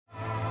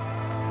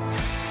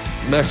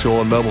Max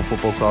Gorlin, Melbourne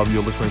Football Club.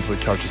 You're listening to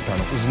the Coaches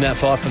Panel. This is Nat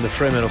Fyfe from the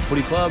Fremantle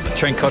Footy Club.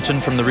 Trent Cotchin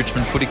from the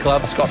Richmond Footy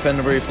Club. Scott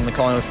Pendlebury from the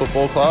Collingwood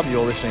Football Club.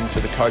 You're listening to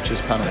the Coaches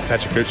Panel.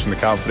 Patrick Cooch from the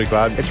Carlton Footy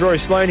Club. It's Rory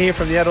Sloane here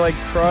from the Adelaide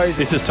Crows.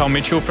 This is Tom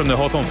Mitchell from the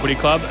Hawthorn Footy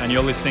Club, and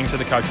you're listening to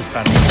the Coaches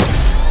Panel.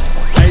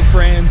 Hey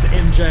friends,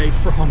 MJ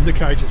from the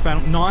Coaches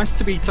Panel. Nice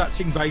to be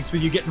touching base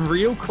with you, getting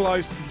real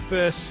close to the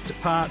first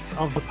parts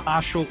of the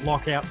partial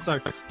lockout. So,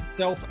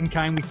 self and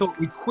Kane, we thought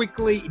we'd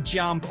quickly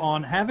jump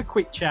on, have a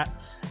quick chat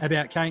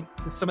about, Kane,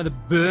 some of the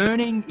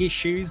burning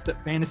issues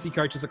that fantasy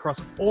coaches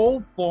across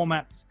all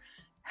formats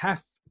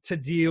have to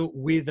deal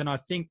with. And I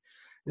think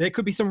there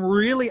could be some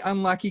really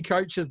unlucky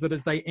coaches that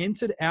as they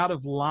entered out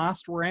of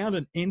last round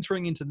and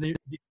entering into the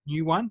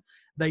new one,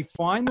 they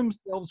find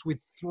themselves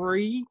with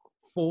 3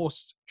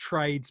 forced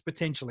trades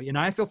potentially. In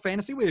AFL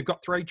Fantasy, we've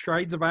got 3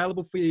 trades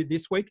available for you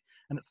this week,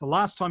 and it's the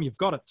last time you've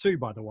got it too,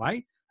 by the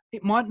way.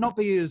 It might not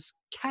be as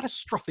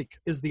catastrophic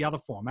as the other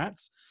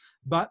formats,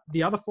 but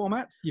the other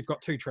formats, you've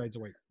got 2 trades a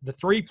week. The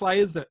 3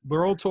 players that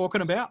we're all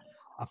talking about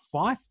are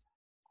Fyfe,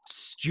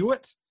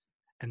 Stewart,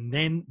 and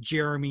then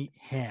Jeremy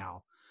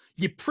Howe.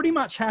 You pretty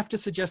much have to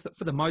suggest that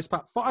for the most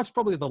part, Fyfe's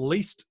probably the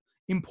least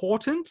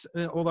important,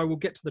 although we'll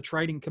get to the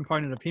trading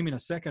component of him in a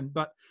second,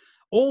 but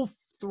all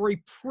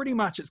 3 pretty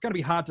much, it's going to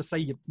be hard to say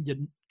you're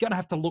going to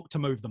have to look to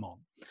move them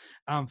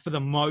on for the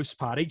most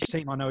part. Each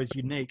team I know is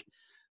unique.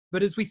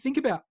 But as we think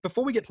about,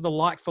 before we get to the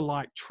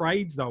like-for-like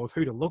trades, though, of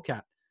who to look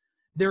at,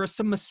 there are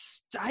some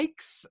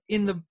mistakes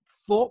in the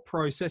thought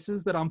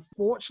processes that,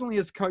 unfortunately,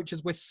 as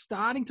coaches, we're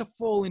starting to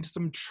fall into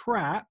some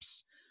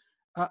traps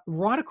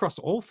right across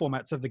all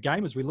formats of the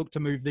game as we look to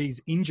move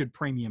these injured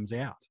premiums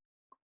out.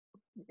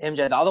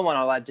 MJ, the other one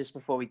I'll add just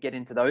before we get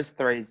into those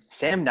 3 is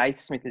Sam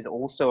Naismith is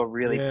also a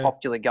really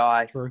popular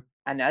guy. True.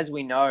 And as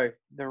we know,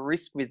 the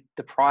risk with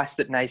the price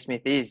that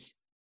Naismith is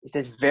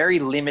there's very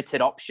limited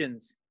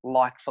options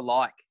like for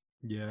like.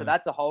 Yeah. So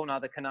that's a whole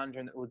nother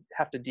conundrum that we'll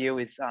have to deal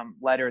with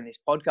later in this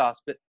podcast.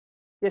 But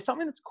there's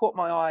something that's caught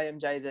my eye,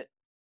 MJ, that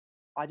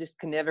I just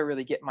can never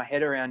really get my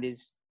head around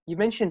is you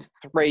mentioned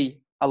 3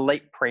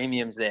 elite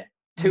premiums there.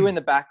 2 in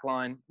the back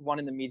line, 1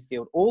 in the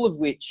midfield, all of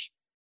which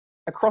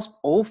across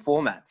all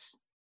formats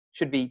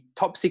should be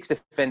top 6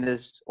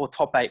 defenders or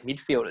top 8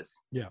 midfielders.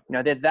 Yeah. You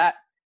know, they're that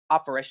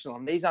upper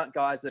echelon. These aren't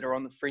guys that are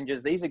on the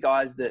fringes. These are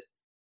guys that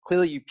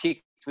clearly you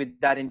picked with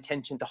that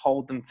intention to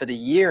hold them for the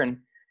year. And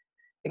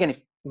again,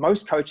 if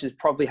most coaches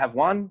probably have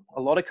 1,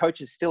 a lot of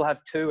coaches still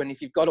have 2. And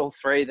if you've got all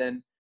 3,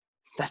 then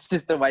that's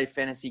just the way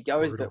fantasy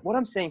goes. Brutal. But what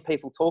I'm seeing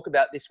people talk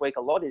about this week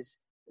a lot is,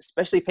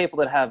 especially people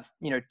that have,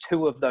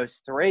 2 of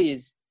those 3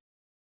 is,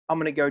 I'm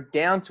going to go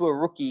down to a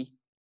rookie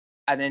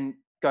and then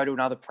go to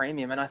another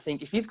premium. And I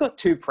think if you've got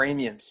 2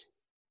 premiums,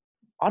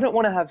 I don't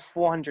want to have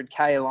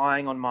 400K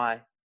lying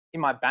in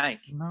my bank.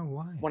 No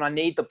way. When I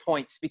need the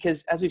points,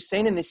 because as we've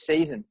seen in this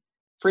season,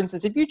 for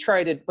instance, if you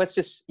traded, let's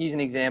just use an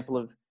example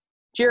of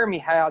Jeremy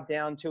Howe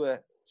down to a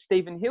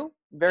Stephen Hill,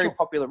 very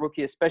popular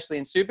rookie, especially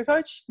in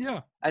Supercoach.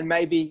 Yeah. And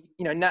maybe,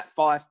 Nat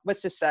Fyfe,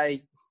 let's just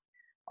say,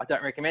 I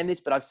don't recommend this,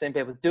 but I've seen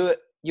people do it.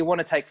 You want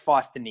to take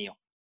Fyfe to Neil.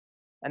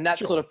 And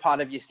that's sort of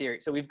part of your theory.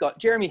 So we've got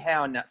Jeremy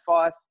Howe and Nat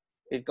Fyfe.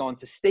 We've gone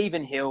to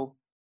Stephen Hill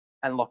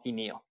and Lachie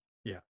Neale.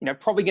 Yeah.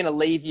 Probably going to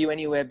leave you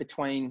anywhere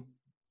between,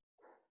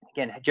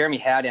 again, Jeremy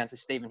Howe down to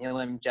Stephen Hill,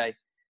 MJ,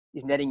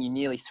 is netting you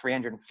nearly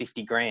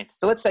 350 grand.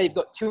 So let's say you've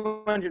got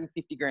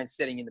 250 grand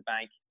sitting in the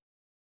bank.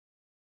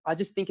 I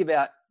just think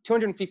about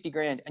 250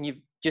 grand and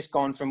you've just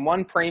gone from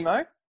 1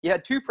 primo. You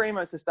had 2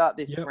 primos to start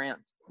this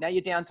round. Now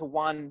you're down to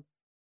 1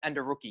 and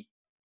a rookie.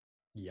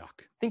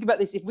 Yuck. Think about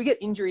this. If we get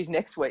injuries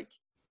next week,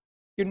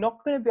 you're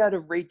not going to be able to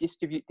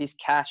redistribute this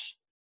cash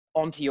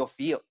onto your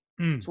field.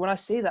 So when I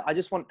see that, I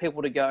just want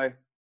people to go,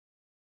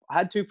 I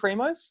had 2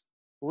 primos,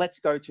 let's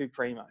go 2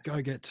 primos.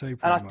 Go get 2 primos.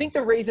 And I think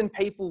the reason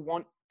people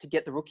want to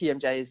get the rookie,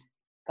 MJ, is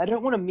they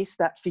don't want to miss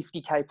that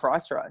 50K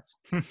price rise.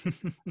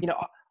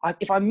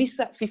 If I miss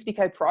that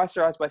 50K price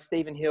rise by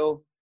Stephen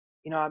Hill,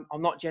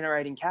 I'm not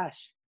generating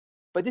cash.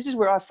 But this is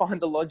where I find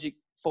the logic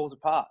falls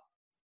apart.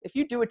 If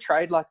you do a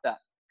trade like that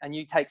and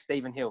you take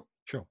Stephen Hill,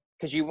 sure,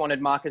 because you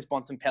wanted Marcus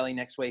Bontempelli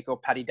next week or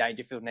Paddy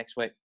Dangerfield next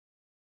week,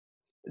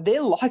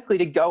 they're likely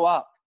to go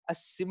up a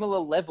similar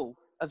level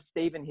of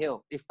Stephen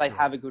Hill if they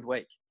have a good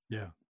week.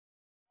 Yeah.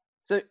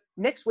 So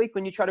next week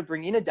when you try to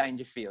bring in a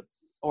Dangerfield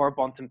or a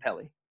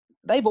Bontempelli,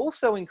 they've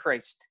also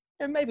increased,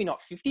 maybe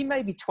not 50,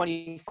 maybe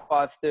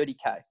 25,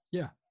 30K.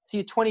 Yeah. So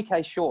you're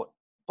 20K short.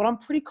 But I'm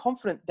pretty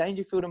confident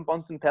Dangerfield and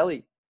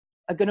Bontempelli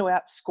are going to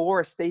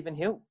outscore a Stephen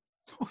Hill.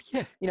 Oh,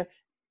 yeah.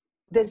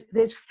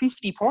 There's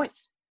 50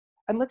 points.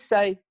 And let's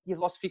say you've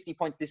lost 50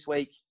 points this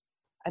week.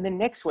 And then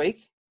next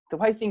week, the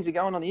way things are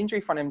going on the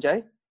injury front,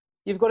 MJ,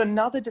 you've got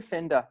another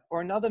defender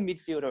or another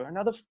midfielder or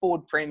another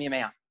forward premium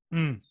out.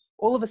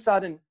 All of a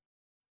sudden,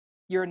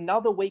 you're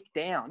another week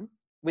down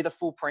with a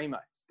full primo.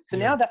 So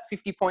now that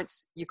 50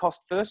 points you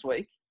cost first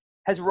week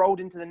has rolled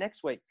into the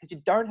next week because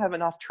you don't have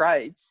enough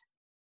trades,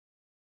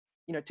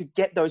 to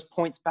get those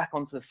points back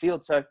onto the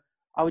field. So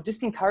I would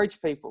just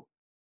encourage people.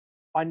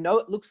 I know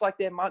it looks like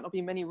there might not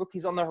be many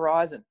rookies on the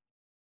horizon,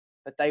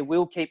 but they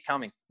will keep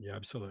coming. Yeah,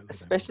 absolutely.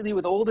 Especially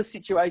with all the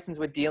situations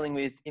we're dealing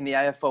with in the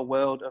AFL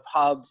world of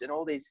hubs and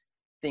all these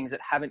things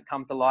that haven't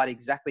come to light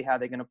exactly how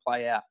they're going to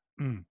play out.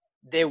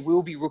 There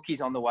will be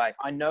rookies on the way.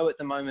 I know at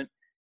the moment,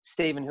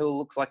 Stephen Hill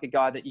looks like a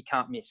guy that you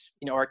can't miss,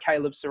 or a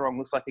Caleb Sarong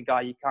looks like a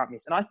guy you can't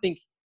miss. And I think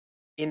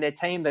in their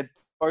team, they've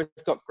both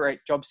got great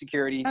job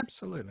security.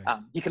 Absolutely.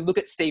 You can look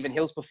at Stephen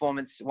Hill's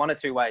performance one or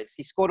two ways.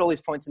 He scored all his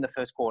points in the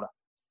first quarter.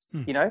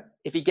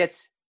 If he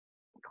gets,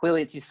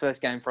 clearly it's his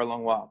first game for a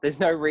long while.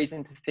 There's no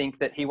reason to think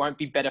that he won't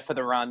be better for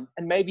the run.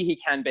 And maybe he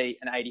can be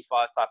an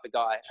 85 type of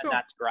guy, and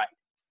that's great.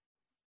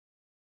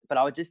 But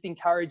I would just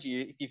encourage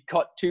you, if you've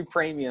got two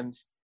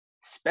premiums,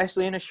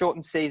 especially in a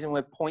shortened season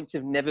where points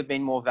have never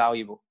been more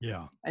valuable.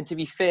 Yeah. And to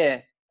be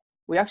fair,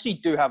 we actually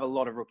do have a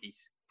lot of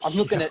rookies. I'm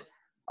looking at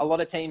a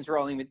lot of teams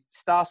rolling with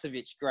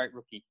Starcevic, great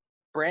rookie.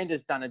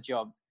 Brander's done a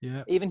job.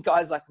 Yeah. Even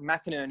guys like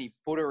McInerney,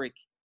 Buderick,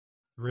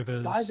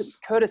 Rivers. guys,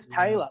 Curtis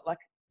Taylor. Like,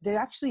 there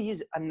actually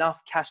is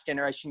enough cash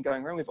generation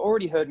going around. We've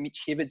already heard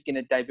Mitch Hibbard's going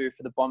to debut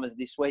for the Bombers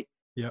this week.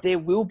 Yep. There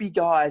will be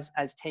guys,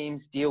 as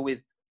teams deal with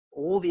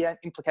all the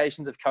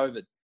implications of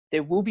COVID,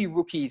 there will be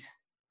rookies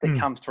that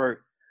come through.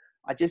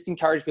 I just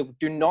encourage people,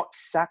 do not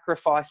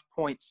sacrifice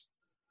points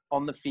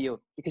on the field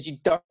because you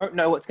don't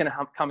know what's going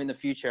to come in the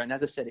future. And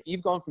as I said, if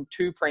you've gone from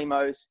 2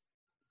 primos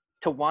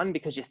to 1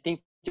 because you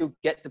think you'll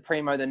get the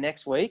primo the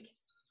next week,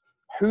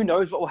 who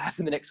knows what will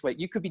happen the next week?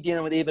 You could be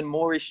dealing with even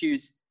more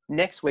issues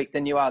next week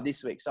than you are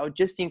this week. So I would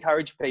just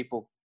encourage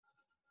people,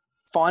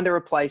 find a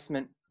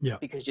replacement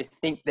because you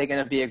think they're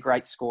going to be a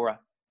great scorer.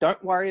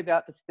 Don't worry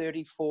about the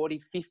 30, 40,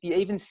 50,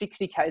 even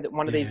 60K that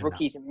one of these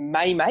rookies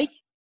may make.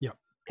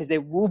 Because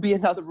there will be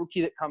another rookie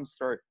that comes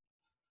through.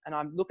 And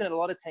I'm looking at a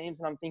lot of teams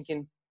and I'm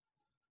thinking,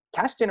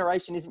 cash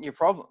generation isn't your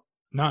problem.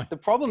 No. The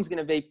problem's going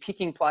to be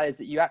picking players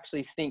that you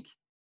actually think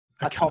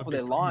are top of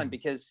their line.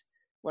 Because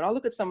when I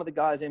look at some of the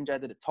guys, MJ,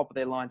 that are top of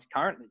their lines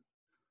currently,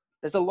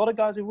 there's a lot of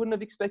guys we wouldn't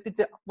have expected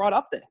to right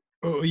up there.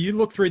 You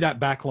look through that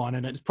back line,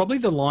 and it's probably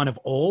the line of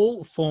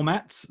all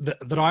formats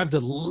that I have the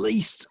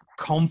least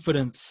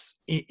confidence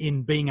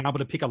in being able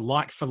to pick a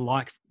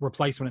like-for-like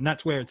replacement. And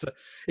that's where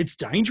it's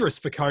dangerous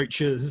for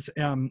coaches,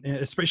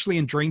 especially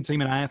in Dream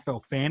Team and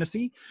AFL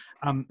Fantasy.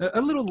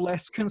 A little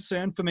less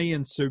concern for me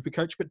in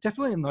Supercoach, but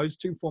definitely in those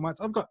two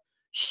formats, I've got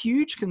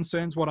huge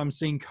concerns what I'm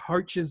seeing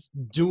coaches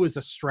do as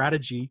a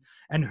strategy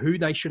and who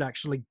they should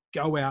actually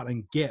go out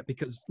and get.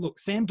 Because, look,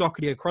 Sam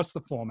Doherty across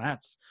the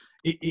formats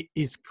it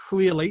is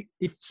clearly,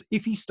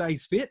 if he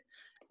stays fit,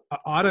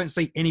 I don't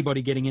see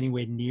anybody getting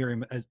anywhere near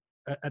him as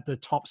at the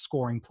top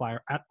scoring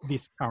player at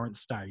this current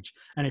stage.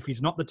 And if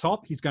he's not the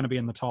top, he's going to be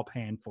in the top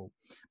handful.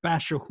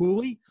 Basher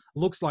Hooley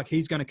looks like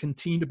he's going to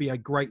continue to be a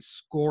great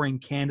scoring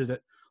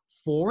candidate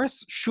for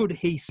us. Should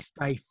he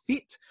stay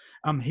fit,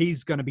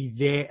 he's going to be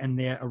there and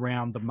there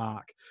around the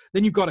mark.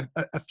 Then you've got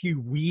a few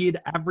weird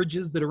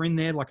averages that are in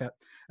there, like a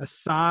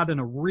Sard and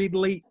a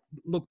Ridley.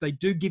 Look, they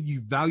do give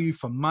you value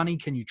for money.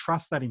 Can you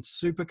trust that in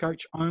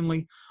Supercoach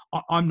only?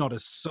 I'm not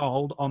as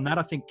sold on that.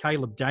 I think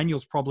Caleb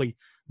Daniel's probably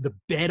the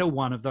better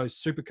one of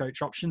those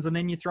Supercoach options. And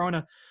then you throw in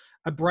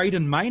a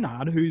Braden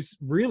Maynard, who's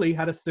really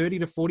had a 30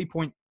 to 40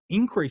 point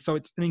increase. So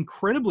it's an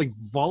incredibly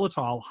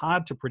volatile,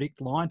 hard to predict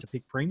line to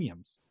pick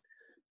premiums.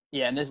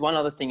 Yeah, and there's one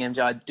other thing, MJ,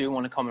 I do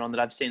want to comment on that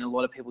I've seen a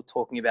lot of people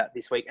talking about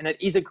this week, and it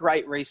is a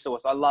great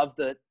resource. I love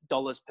the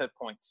dollars per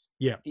points.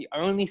 Yeah. The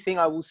only thing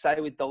I will say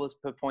with dollars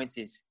per points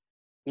is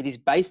it is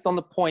based on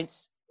the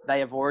points they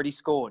have already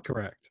scored.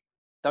 Correct.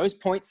 Those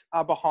points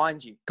are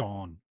behind you.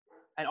 Gone.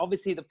 And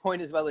obviously the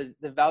point as well is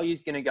the value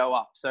is going to go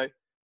up. So,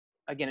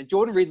 again,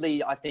 Jordan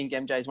Ridley, I think,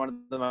 MJ, is one of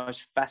the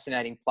most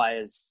fascinating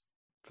players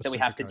that we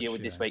have to deal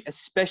with this week,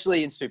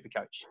 especially in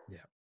Supercoach. Yeah.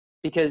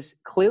 Because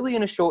clearly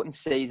in a shortened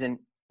season,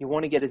 you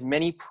want to get as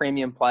many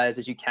premium players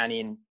as you can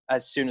in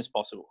as soon as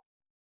possible.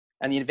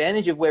 And the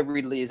advantage of where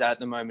Ridley is at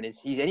the moment is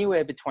he's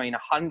anywhere between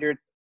 100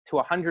 to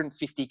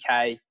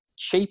 150K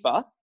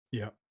cheaper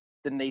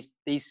than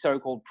these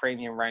so-called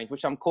premium range,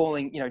 which I'm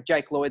calling,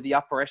 Jake Lloyd, the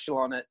upper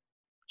echelon at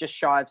just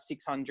shy of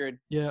 600.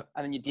 Yeah.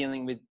 And then you're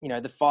dealing with,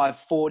 the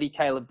 540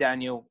 Caleb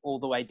Daniel all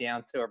the way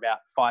down to about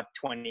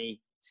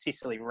 520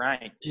 Sicily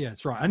range. Yeah,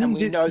 that's right. And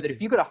we know that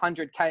if you've got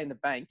 100K in the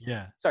bank.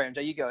 Yeah. Sorry,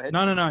 MJ, you go ahead.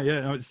 No.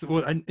 Yeah.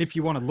 And if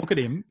you want to look at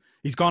him,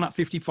 he's gone up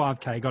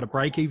 55K, got a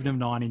break even of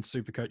 9 in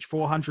Supercoach,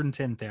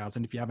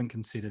 410,000 if you haven't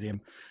considered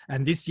him.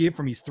 And this year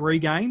from his 3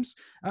 games,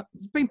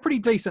 been pretty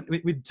decent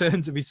with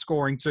terms of his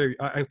scoring too.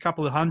 A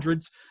couple of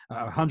hundreds,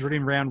 100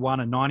 in round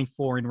 1 and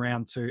 94 in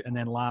round 2. And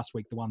then last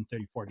week, the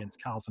 134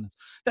 against Carlton.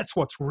 That's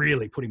what's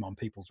really put him on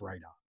people's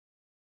radar.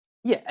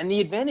 Yeah. And the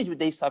advantage with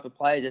these type of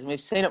players is, and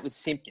we've seen it with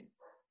Simpkin,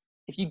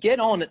 if you get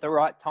on at the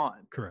right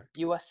time, correct,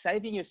 you are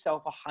saving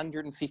yourself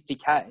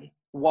 150K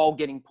while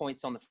getting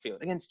points on the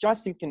field. Against Jai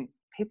Simpkin,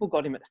 people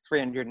got him at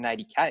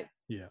 380K.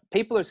 Yeah.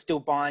 People are still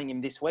buying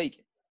him this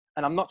week.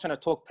 And I'm not trying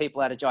to talk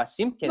people out of Jai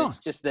Simpkin. No. It's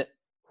just that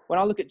when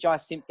I look at Jai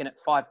Simpkin at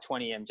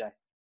 520, MJ,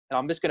 and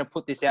I'm just going to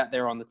put this out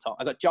there on the top.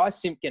 I got Jai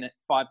Simpkin at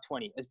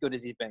 520, as good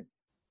as he's been.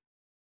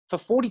 For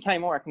 40K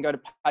more, I can go to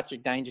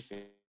Patrick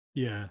Dangerfield.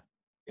 Yeah.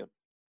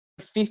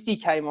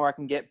 50K more, I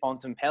can get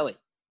Bontempelli.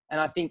 And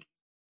I think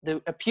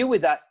the appeal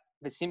with that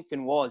for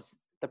Simpkin was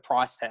the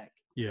price tag.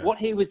 Yeah. What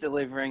he was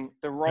delivering,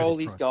 the role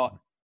he's got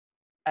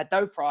at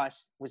that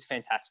price was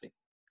fantastic.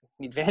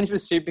 The advantage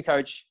with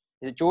Supercoach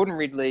is that Jordan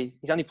Ridley,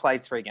 he's only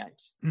played 3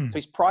 games. So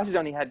his price has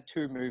only had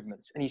 2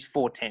 movements and he's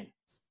 410.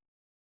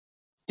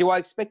 Do I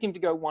expect him to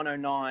go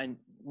 109?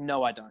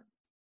 No, I don't.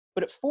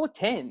 But at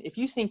 410, if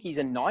you think he's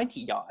a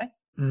 90 guy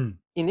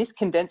in this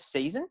condensed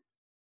season,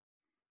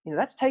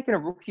 that's taken a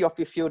rookie off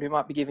your field who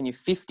might be giving you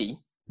 50.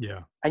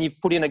 Yeah. And you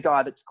put in a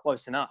guy that's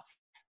close enough.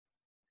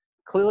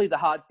 Clearly, the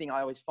hard thing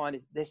I always find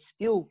is there's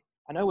still,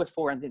 I know we're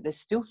 4 rounds in, there's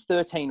still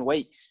 13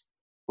 weeks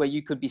where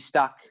you could be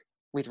stuck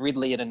with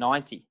Ridley at a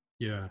 90.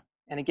 Yeah.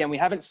 And again, we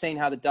haven't seen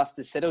how the dust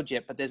has settled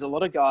yet, but there's a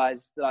lot of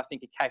guys that I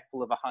think are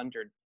capable of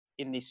 100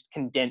 in this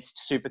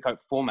condensed Supercoach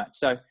format.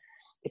 So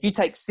if you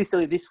take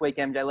Sicily this week,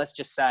 MJ, let's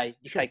just say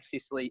you take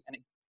Sicily and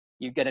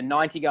you get a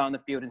 90 guy on the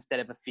field instead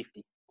of a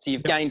 50. So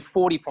you've gained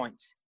 40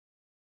 points.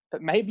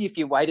 But maybe if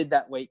you waited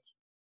that week,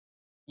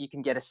 you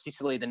can get a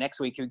Sicily the next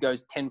week who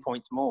goes 10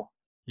 points more.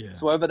 Yeah.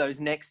 So over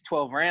those next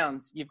 12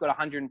 rounds, you've got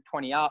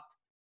 120 up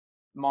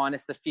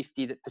minus the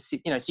 50 that, so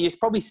you're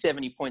probably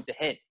 70 points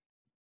ahead.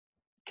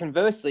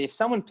 Conversely, if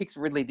someone picks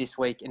Ridley this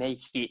week and he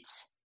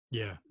hits,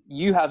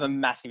 you have a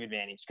massive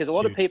advantage because a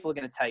lot of people are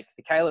going to take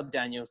the Caleb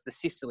Daniels, the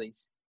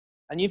Sicilies,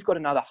 and you've got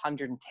another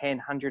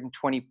 110,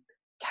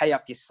 120K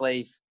up your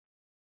sleeve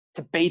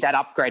to be that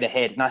upgrade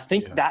ahead. And I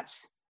think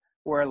that's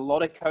where a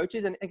lot of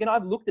coaches, and again,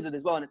 I've looked at it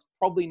as well, and it's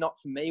probably not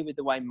for me with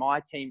the way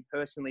my team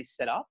personally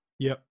set up.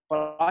 Yep.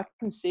 But I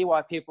can see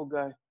why people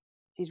go,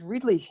 he's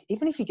Ridley,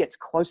 even if he gets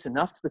close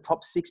enough to the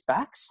top 6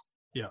 backs,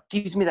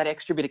 gives me that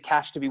extra bit of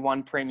cash to be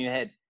one premium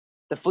ahead.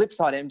 The flip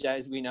side, MJ,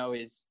 as we know,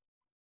 is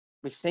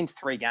we've seen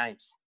 3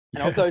 games.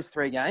 And of those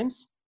 3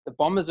 games, the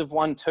Bombers have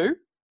won 2,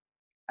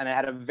 and they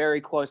had a very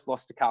close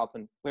loss to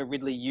Carlton, where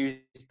Ridley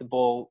used the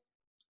ball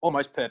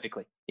almost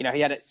perfectly. He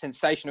had a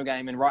sensational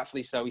game, and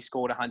rightfully so, he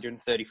scored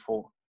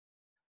 134.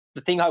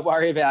 The thing I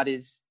worry about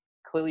is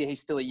clearly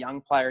he's still a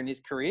young player in his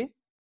career,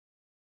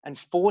 and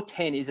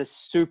 410 is a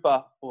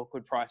super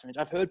awkward price range.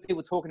 I've heard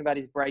people talking about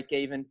his break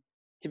even.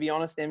 To be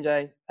honest,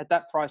 MJ, at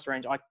that price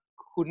range, I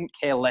couldn't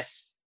care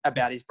less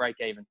about his break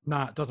even.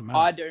 Nah, it doesn't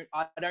matter.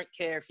 I don't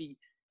care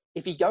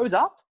if he goes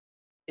up,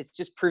 it's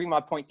just proving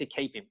my point to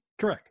keep him.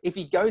 Correct. If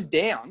he goes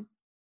down,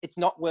 it's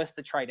not worth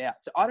the trade out.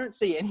 So I don't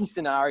see any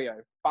scenario,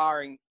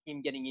 barring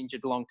him getting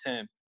injured long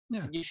term,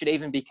 you should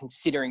even be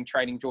considering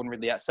trading Jordan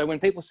Ridley out. So when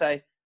people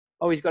say,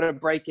 oh, he's got a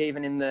break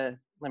even in the,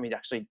 let me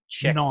actually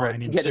check for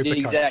it to get it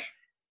exact.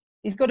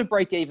 He's got a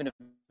break even of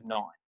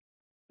 9.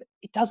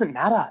 It doesn't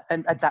matter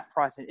at that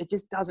price. It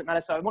just doesn't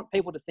matter. So I want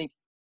people to think,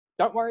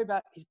 don't worry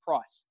about his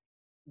price.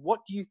 What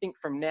do you think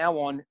from now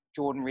on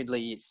Jordan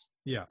Ridley is?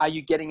 Yeah. Are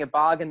you getting a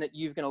bargain that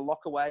you're going to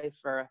lock away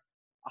for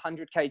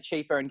 100K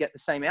cheaper and get the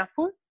same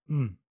output?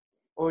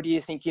 Or do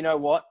you think, you know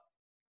what,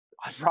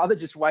 I'd rather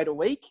just wait a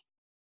week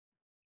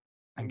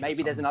and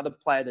maybe there's another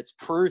player that's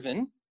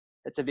proven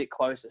that's a bit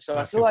closer. So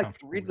I feel like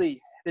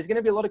Ridley, there's going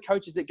to be a lot of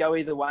coaches that go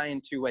either way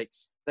in 2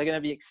 weeks. They're going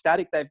to be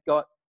ecstatic. They've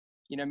got,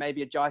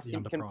 maybe a Jai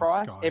Simpkin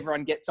price.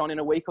 Everyone gets on in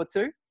a week or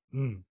 2.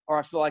 Or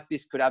I feel like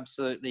this could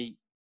absolutely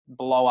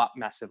blow up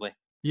massively.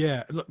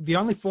 Yeah, look, the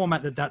only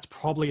format that's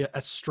probably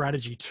a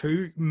strategy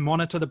to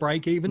monitor the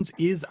break-evens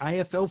is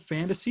AFL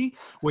Fantasy,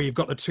 where you've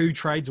got the 2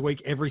 trades a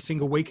week every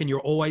single week, and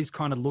you're always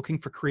kind of looking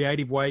for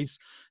creative ways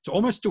to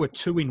almost do a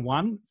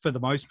 2-in-1 for the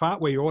most part,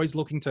 where you're always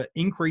looking to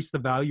increase the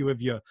value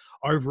of your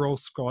overall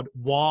squad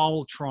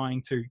while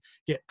trying to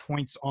get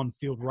points on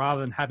field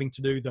rather than having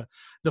to do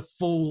the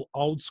full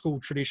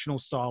old-school traditional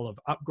style of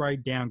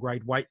upgrade,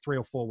 downgrade, wait 3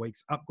 or 4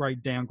 weeks,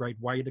 upgrade, downgrade,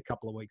 wait a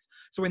couple of weeks.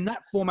 So in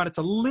that format, it's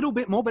a little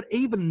bit more, but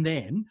even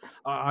then,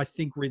 I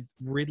think with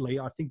Ridley,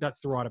 I think that's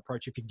the right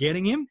approach. If you're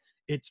getting him,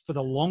 it's for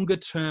the longer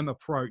term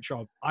approach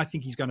of, I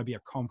think he's going to be a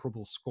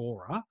comparable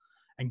scorer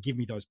and give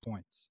me those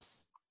points.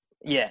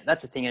 Yeah,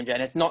 that's the thing, MJ.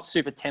 And it's not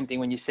super tempting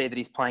when you see that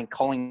he's playing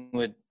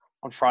Collingwood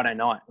on Friday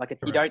night. Like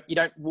you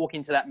don't walk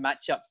into that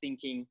matchup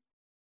thinking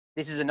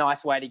this is a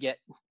nice way to get,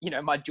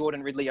 my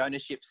Jordan Ridley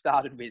ownership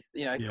started with.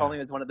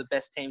 Collingwood's one of the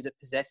best teams at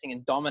possessing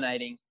and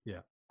dominating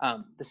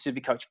the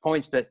Supercoach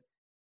points. But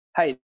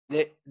hey,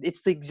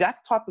 it's the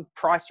exact type of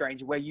price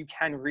range where you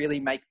can really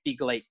make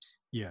big leaps.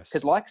 Yes.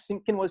 Because like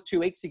Simpkin was 2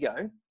 weeks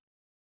ago,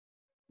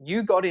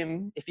 you got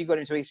him, if you got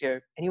him 2 weeks ago,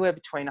 anywhere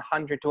between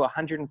 100 to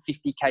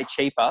 150K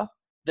cheaper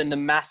than the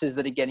masses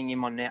that are getting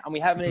him on now. And we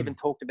haven't even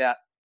talked about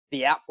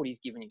the output he's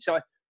given you.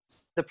 So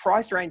the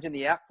price range and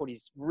the output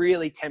is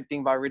really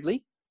tempting by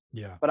Ridley.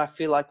 Yeah. But I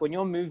feel like when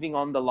you're moving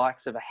on the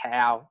likes of a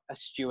Howe, a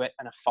Stewart,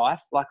 and a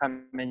Fife, like I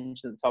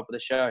mentioned at the top of the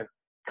show,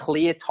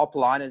 clear top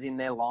liners in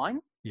their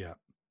line. Yeah.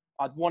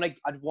 I'd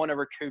want to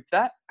recoup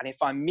that. And if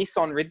I miss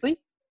on Ridley,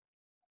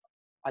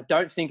 I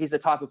don't think he's the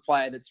type of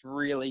player that's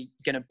really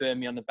going to burn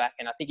me on the back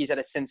end. I think he's had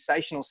a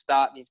sensational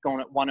start and he's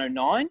gone at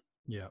 109.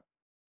 Yeah.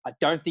 I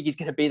don't think he's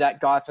going to be that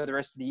guy for the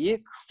rest of the year.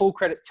 Full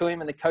credit to him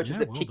and the coaches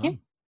that pick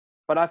him.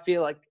 But I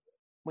feel like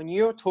when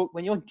you're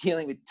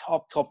dealing with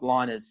top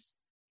liners,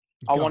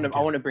 I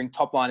want to bring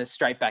top liners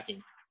straight back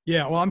in.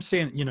 Yeah, well, I'm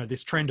seeing,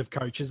 this trend of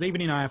coaches,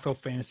 even in AFL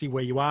fantasy,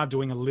 where you are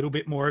doing a little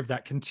bit more of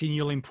that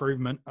continual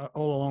improvement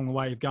all along the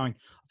way of going,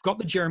 I've got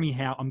the Jeremy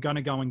Howe, I'm going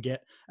to go and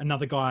get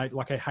another guy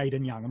like a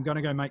Hayden Young. I'm going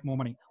to go make more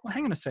money. Well,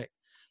 hang on a sec.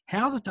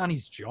 Howe's done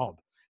his job.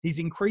 He's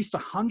increased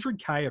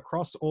 100K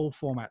across all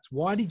formats.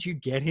 Why did you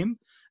get him?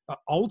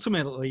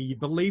 Ultimately, you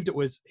believed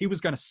he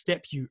was going to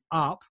step you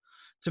up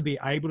to be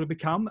able to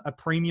become a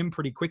premium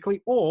pretty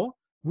quickly, or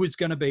was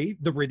going to be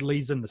the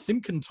Ridleys and the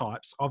Simpkin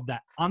types of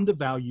that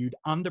undervalued,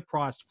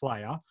 underpriced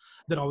player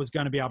that I was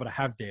going to be able to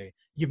have there.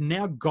 You've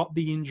now got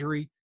the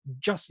injury,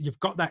 you've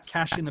got that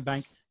cash in the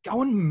bank.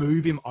 Go and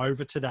move him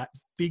over to that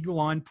big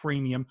line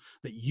premium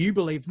that you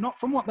believe, not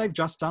from what they've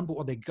just done, but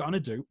what they're going to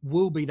do,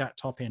 will be that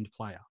top-end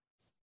player.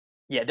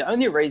 Yeah, the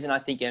only reason I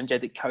think, MJ,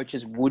 that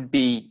coaches would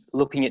be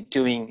looking at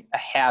doing a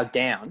Howe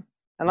down,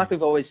 and like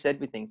we've always said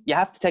with things, you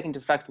have to take into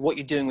fact what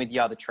you're doing with the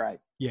other trade.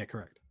 Yeah,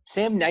 correct.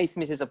 Sam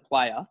Naismith is a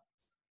player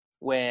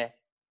where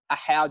a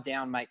Howe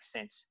down makes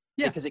sense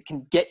because it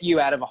can get you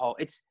out of a hole.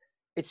 It's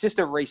just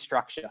a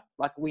restructure.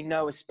 Like we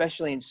know,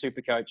 especially in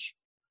Supercoach,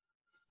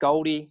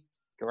 Goldie,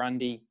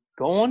 Grundy,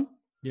 gone.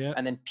 Yeah.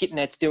 And then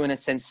Pitnet's doing a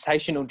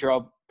sensational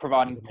job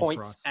providing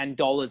points and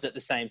dollars at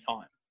the same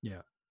time.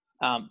 Yeah.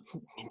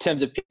 In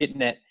terms of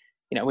Pitnet,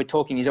 we're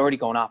talking, he's already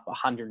gone up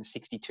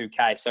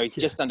 162K. So he's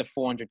just under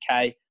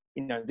 400K.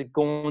 The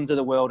Gawns of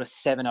the world are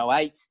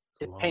 708,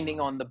 depending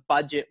on the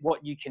budget,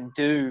 what you can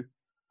do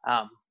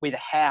with a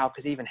Howe,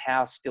 because even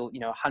Howe's still,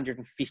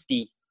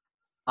 150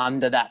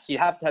 under that. So you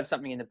have to have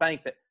something in the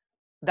bank, but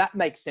that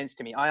makes sense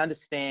to me. I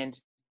understand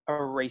a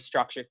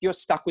restructure. If you're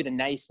stuck with a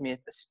Naismith,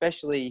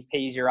 especially if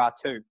he's your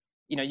R2,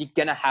 you're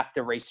going to have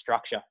to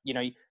restructure.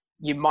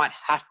 You might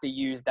have to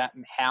use that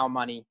Howe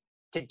money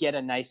to get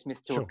a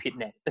Naismith to a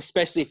Pitnet,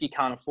 especially if you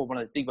can't afford one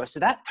of those big boys. So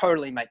that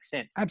totally makes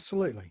sense.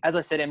 Absolutely. As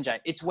I said, MJ,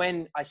 it's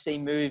when I see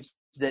moves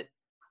that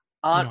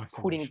aren't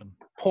putting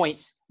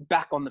points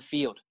back on the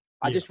field.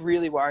 I just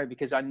really worry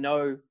because I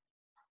know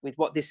with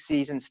what this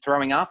season's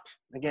throwing up,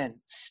 again,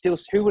 still,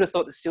 who would have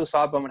thought that Steele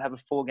Sidebottom would have a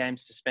 4-game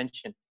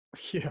suspension?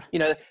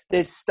 Yeah.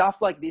 There's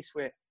stuff like this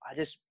where I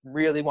just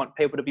really want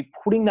people to be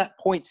putting that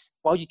points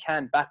while you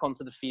can back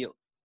onto the field.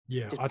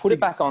 Yeah. Just put it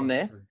back on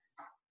there. True.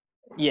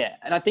 Yeah.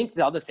 And I think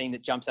the other thing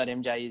that jumps out,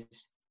 MJ,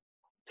 is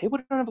people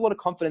don't have a lot of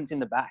confidence in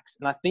the backs.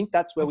 And I think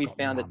that's where we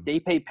found that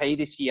DPP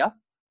this year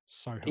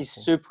is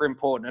super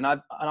important.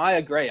 And I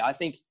agree. I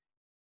think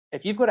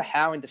if you've got a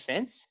Howe in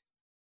defense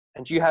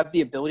and you have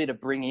the ability to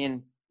bring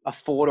in a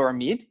forward or a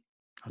mid,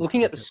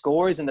 looking at the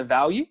scores and the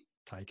value,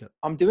 take it.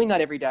 I'm doing that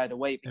every day of the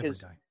week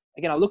because,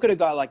 again, I look at a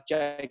guy like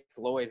Jake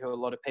Lloyd, who a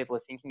lot of people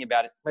are thinking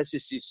about it. Let's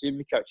just do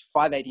Supercoach,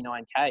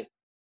 589K.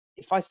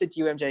 If I said to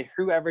you, MJ,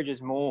 who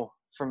averages more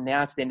from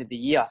now to the end of the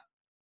year,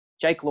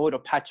 Jake Lloyd or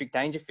Patrick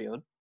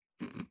Dangerfield,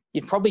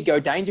 you'd probably go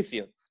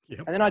Dangerfield. Yep.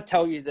 And then I'd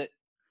tell you that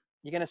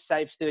you're going to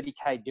save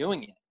 30K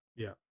doing it.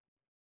 Yeah.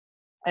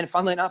 And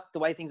funnily enough, the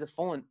way things have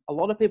fallen, a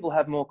lot of people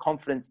have more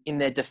confidence in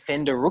their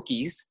defender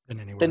rookies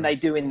than they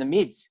do in the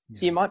mids. Yeah.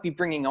 So you might be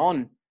bringing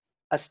on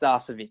a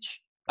Starcevic,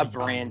 a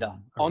Brander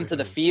onto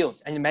the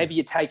field, and maybe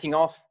you're taking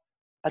off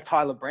a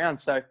Tyler Brown.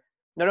 So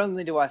not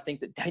only do I think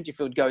that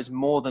Dangerfield goes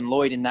more than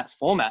Lloyd in that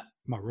format,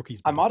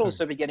 I might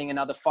also be getting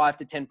another 5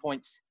 to 10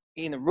 points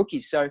in the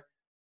rookies. So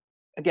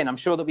again, I'm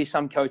sure there'll be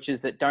some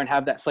coaches that don't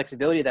have that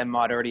flexibility. They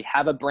might already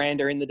have a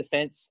Brander in the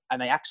defense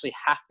and they actually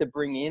have to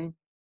bring in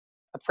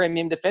a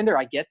premium defender.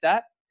 I get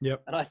that.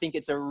 Yep. And I think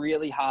it's a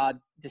really hard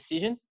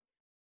decision.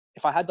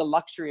 If I had the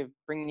luxury of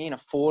bringing in a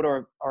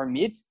forward or a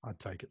mid, I'd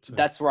take it too.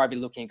 That's where I'd be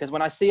looking. Because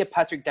when I see a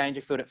Patrick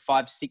Dangerfield at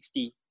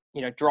 560,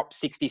 drop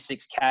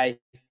 66K,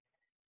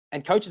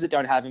 and coaches that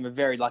don't have him are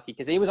very lucky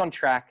because he was on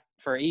track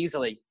for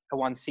easily a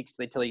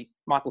 160 till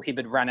Michael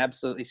Hibberd ran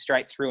absolutely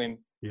straight through him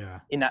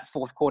in that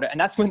fourth quarter. And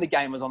that's when the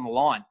game was on the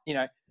line.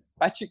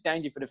 Patrick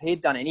Dangerfield, if he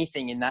had done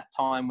anything in that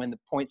time when the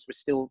points were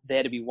still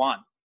there to be won,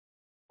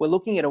 we're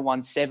looking at a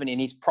 170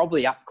 and he's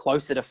probably up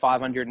closer to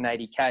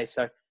 580K.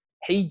 So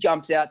he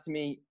jumps out to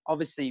me.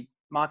 Obviously,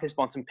 Marcus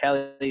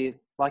Bontempelli,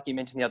 like you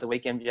mentioned the other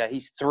week, MJ,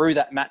 he's through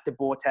that Matt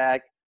DeBoer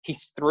tag.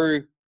 He's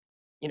through,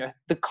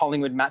 the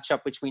Collingwood matchup,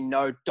 which we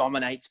know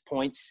dominates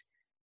points.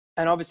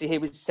 And obviously he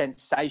was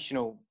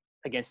sensational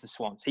against the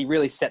Swans. He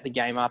really set the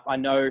game up. I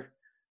know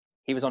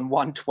he was on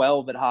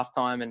 112 at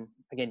halftime. And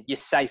again, you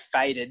say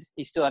faded.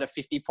 He still had a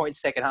 50-point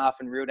second half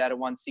and reeled out a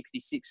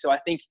 166. So I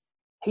think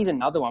he's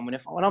another one.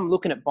 When I'm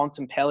looking at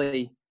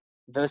Bontempelli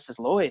versus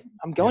Lloyd,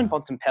 I'm going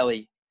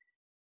Bontempelli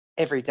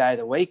every day of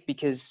the week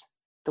because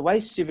the way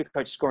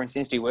Supercoach scoring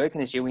seems to be working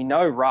this year, we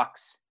know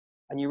rucks,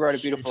 and you wrote a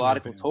beautiful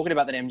article talking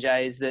about that,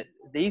 MJ, is that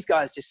these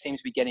guys just seem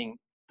to be getting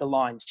the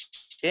lion's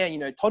share.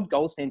 Todd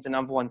Goldstein's the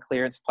number one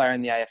clearance player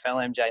in the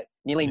AFL, MJ,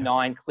 nearly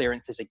 9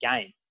 clearances a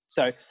game.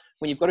 So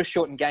when you've got a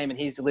shortened game and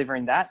he's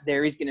delivering that,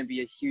 there is going to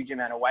be a huge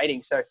amount of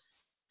waiting. So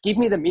give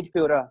me the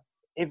midfielder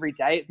every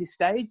day at this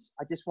stage.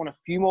 I just want a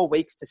few more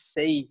weeks to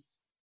see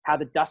how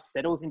the dust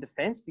settles in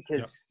defense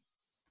because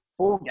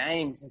 4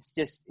 games is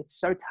it's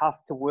so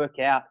tough to work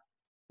out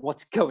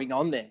what's going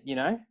on there,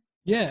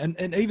 Yeah,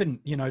 and even,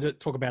 to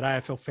talk about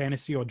AFL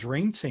Fantasy or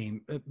Dream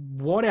Team,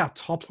 what our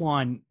top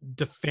line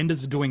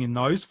defenders are doing in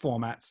those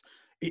formats,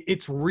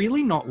 it's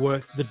really not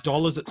worth the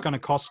dollars it's going to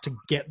cost to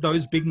get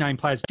those big name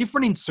players.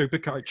 Different in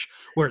Supercoach,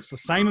 where it's the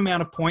same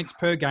amount of points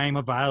per game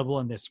available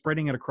and they're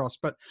spreading it across.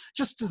 But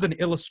just as an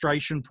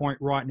illustration point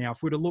right now,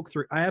 if we were to look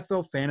through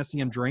AFL Fantasy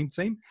and Dream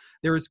Team,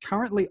 there is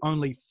currently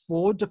only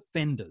 4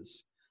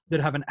 defenders that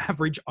have an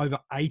average over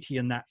 80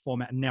 in that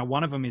format. And now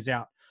one of them is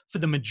out for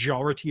the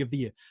majority of the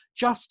year.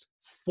 Just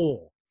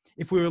 4.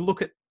 If we were to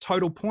look at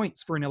total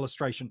points for an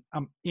illustration,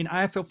 in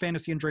AFL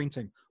Fantasy and Dream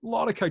Team, a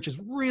lot of coaches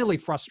really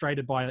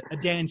frustrated by a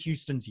Dan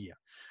Houston's year.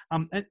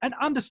 And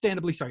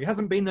understandably so. He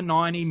hasn't been the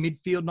 90,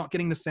 midfield, not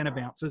getting the centre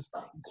bounces.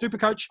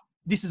 Supercoach,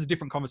 this is a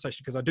different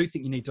conversation because I do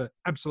think you need to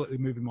absolutely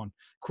move him on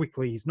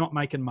quickly. He's not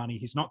making money.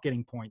 He's not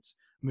getting points.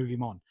 Move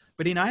him on.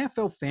 But in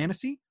AFL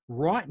Fantasy,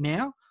 right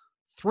now,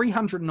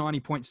 390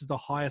 points is the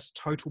highest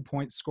total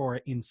point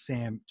scorer in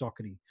Sam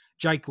Doherty.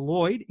 Jake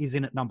Lloyd is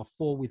in at number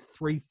 4 with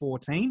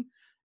 314.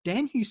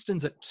 Dan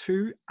Houston's at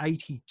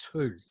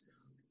 282.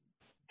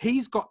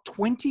 He's got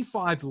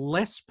 25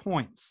 less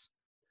points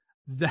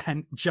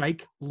than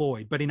Jake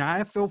Lloyd. But in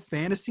AFL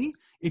Fantasy,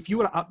 if you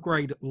were to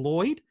upgrade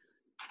Lloyd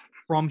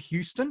from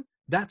Houston,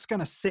 that's going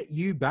to set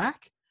you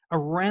back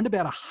around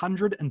about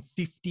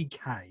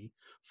 150K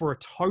for a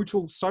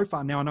total so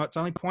far. Now, I know it's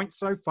only points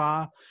so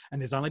far,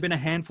 and there's only been a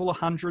handful of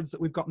hundreds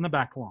that we've got in the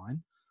back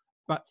line.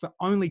 But for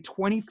only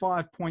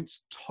 25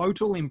 points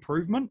total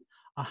improvement,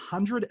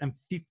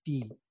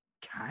 150K?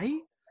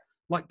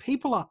 Like,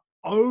 people are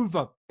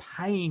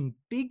overpaying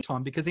big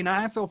time because in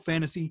AFL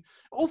Fantasy,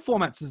 all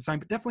formats are the same,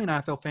 but definitely in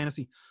AFL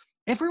Fantasy,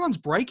 everyone's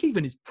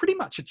break-even is pretty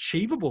much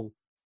achievable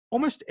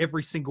almost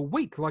every single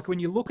week. Like, when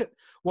you look at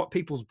what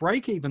people's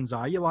break-evens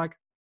are, you're like,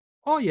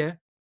 oh yeah,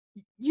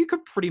 you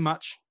could pretty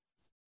much,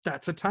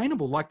 that's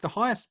attainable. Like, the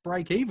highest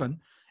break-even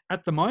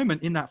at the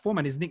moment in that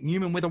format is Nick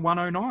Newman with a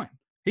 109.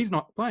 He's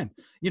not playing.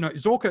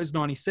 Zorko's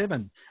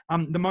 97.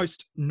 The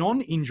most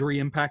non-injury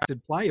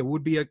impacted player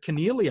would be a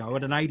Cornelio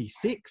at an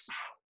 86.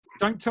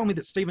 Don't tell me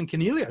that Stephen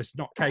Cornelio's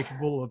not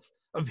capable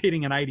of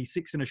hitting an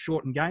 86 in a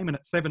shortened game, and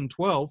at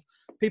 7-12,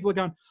 people are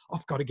going,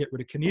 I've got to get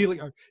rid of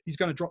Cornelio. He's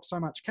going to drop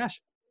so much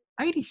cash.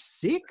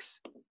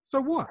 86?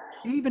 So what?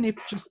 Even if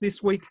just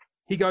this week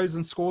he goes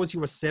and scores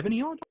you a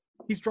 70-odd,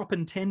 he's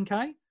dropping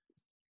 10K?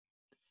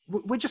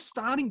 We're just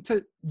starting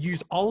to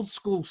use old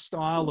school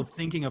style of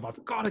thinking of,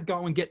 I've got to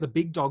go and get the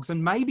big dogs,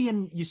 and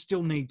you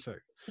still need to.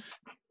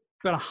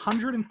 But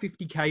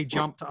 150K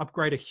jump to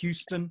upgrade a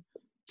Houston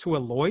to a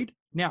Lloyd.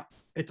 Now,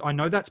 I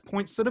know that's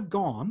points that have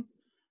gone,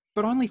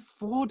 but only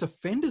 4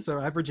 defenders are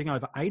averaging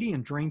over 80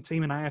 in Dream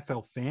Team and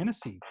AFL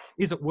Fantasy.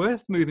 Is it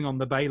worth moving on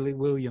the Bailey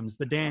Williams,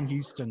 the Dan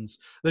Houstons,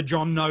 the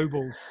John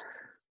Nobles?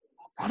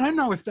 I don't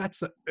know if that's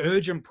the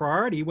urgent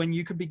priority when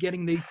you could be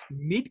getting these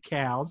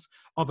mid-cows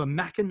of a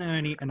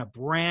McInerney and a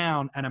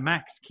Brown and a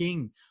Max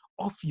King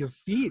off your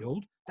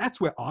field. That's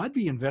where I'd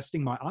be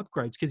investing my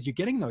upgrades because you're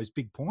getting those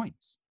big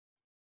points.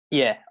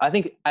 Yeah, I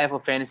think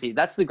AFL Fantasy,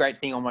 that's the great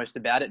thing almost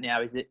about it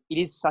now, is that it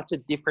is such a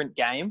different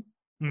game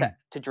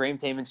to Dream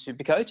Team and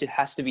Supercoach. It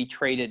has to be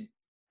treated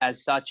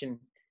as such. And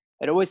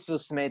it always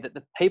feels to me that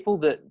the people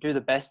that do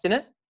the best in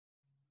it,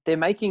 they're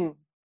making...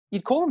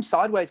 You'd call them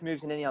sideways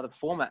moves in any other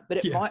format, but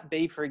it might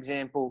be, for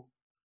example,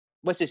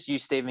 let's just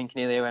use Stephen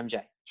Cornelio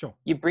MJ. Sure.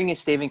 You bring in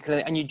Stephen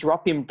Cornelio and you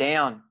drop him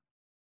down.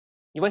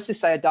 Let's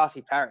just say a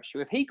Darcy Parish, who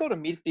if he got a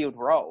midfield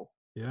role,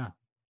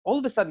 all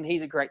of a sudden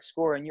he's a great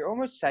scorer and you're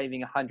almost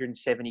saving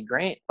 170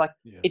 grand. Like,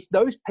 it's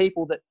those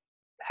people that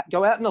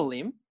go out on a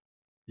limb,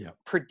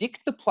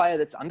 predict the player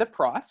that's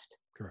underpriced,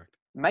 correct,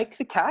 make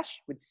the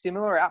cash with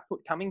similar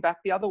output coming back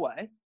the other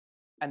way,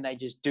 and they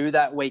just do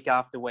that week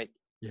after week.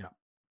 Yeah.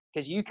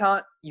 Because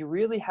you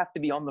really have to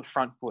be on the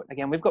front foot.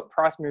 Again, we've got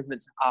price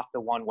movements after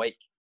 1 week.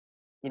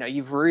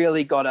 You've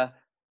really got to,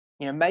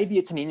 maybe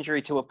it's an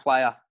injury to a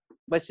player.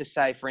 Let's just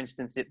say, for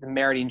instance, that the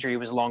Merritt injury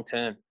was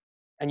long-term.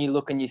 And you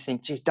look and you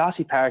think, geez,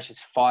 Darcy Parish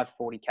is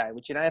 540K,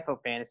 which in AFL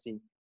Fantasy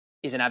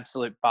is an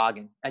absolute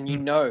bargain. And we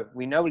know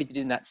what he did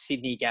in that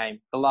Sydney game.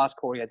 The last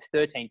quarter, he had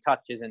 13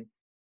 touches and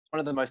one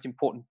of the most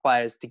important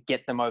players to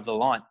get them over the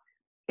line.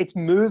 It's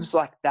moves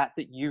like that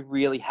you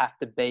really have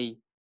to be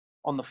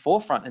on the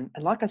forefront. And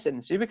like I said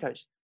in Supercoach,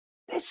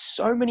 there's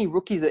so many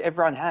rookies that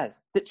everyone has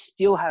that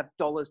still have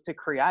dollars to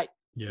create.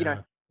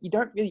 Yeah. You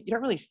don't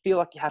really feel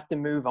like you have to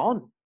move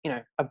on,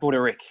 a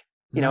Buderick,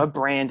 a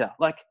Brander.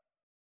 Like,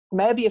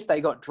 maybe if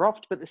they got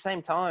dropped, but at the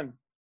same time,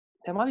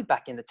 they might be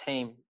back in the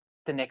team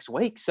the next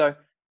week. So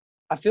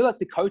I feel like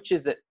the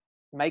coaches that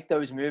make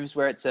those moves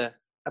where it's a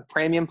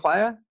premium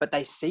player, but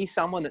they see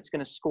someone that's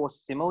going to score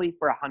similarly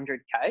for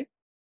 100K,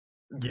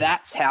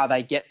 that's how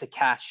they get the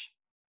cash.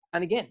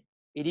 And again,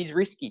 it is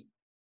risky,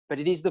 but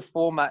it is the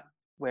format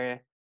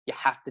where you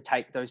have to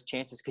take those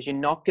chances because you're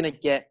not going to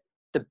get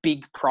the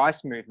big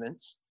price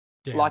movements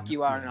like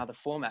you are in other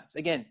formats.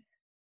 Again,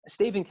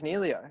 Stephen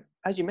Cornelio,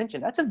 as you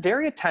mentioned, that's a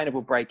very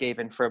attainable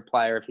break-even for a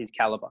player of his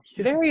caliber.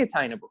 Yeah. Very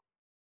attainable.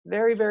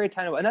 Very, very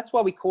attainable. And that's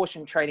why we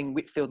cautioned trading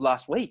Whitfield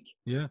last week.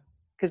 Yeah.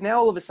 Because now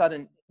all of a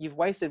sudden you've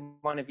wasted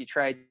one of your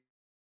trades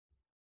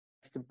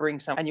to bring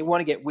some, and you want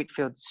to get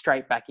Whitfield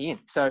straight back in.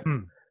 So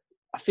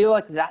I feel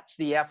like that's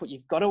the output.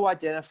 You've got to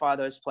identify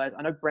those players.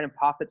 I know Brennan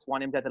Parfitt's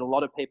one MJ that a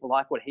lot of people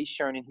like what he's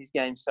shown in his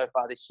game so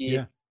far this year.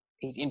 Yeah.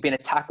 He's been a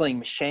tackling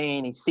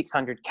machine. He's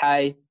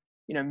 600K.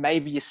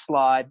 Maybe you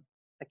slide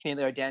a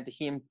Canelio down to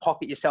him,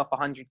 pocket yourself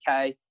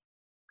 100K.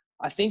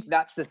 I think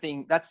that's the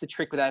thing. That's the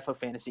trick with AFL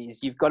fantasy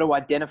is you've got to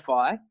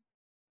identify,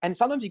 and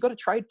sometimes you've got to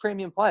trade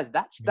premium players.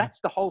 That's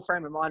the whole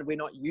frame of mind we're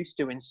not used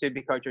to in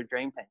Supercoach or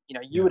Dream Team.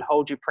 You would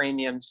hold your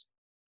premiums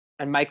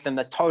and make them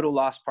the total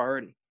last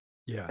priority.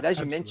 Yeah. But as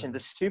you mentioned, the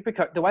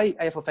Supercoach, the way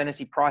AFL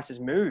fantasy prices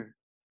move,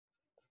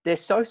 they're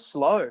so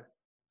slow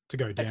to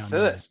go down at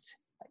first.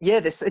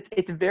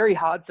 It's very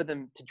hard for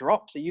them to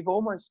drop. So you've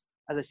almost,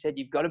 as I said,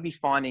 you've got to be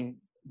finding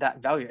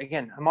that value.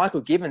 Again,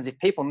 Michael Gibbons, if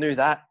people knew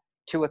that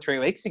 2 or 3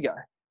 weeks ago,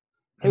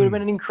 he would have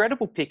been an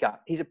incredible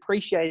pickup. He's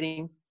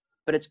appreciating,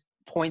 but it's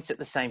points at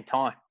the same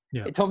time.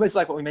 Yeah. It's almost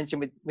like what we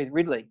mentioned with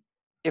Ridley.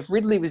 If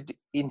Ridley was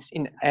in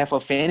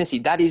AFL fantasy,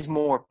 that is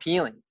more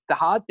appealing. The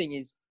hard thing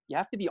is you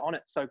have to be on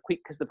it so quick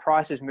because the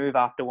prices move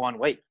after 1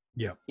 week.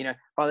 Yeah.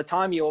 By the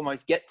time you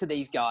almost get to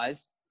these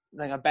guys,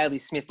 like Bailey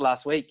Smith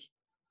last week,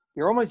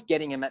 you're almost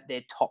getting them at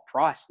their top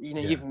price.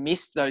 You've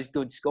missed those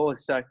good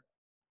scores. So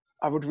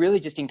I would really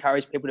just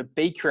encourage people to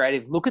be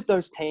creative. Look at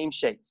those team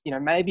sheets.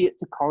 Maybe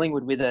it's a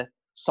Collingwood with a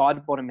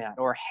side bottom out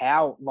or a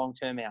Howe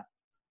long-term out.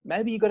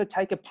 Maybe you've got to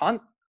take a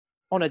punt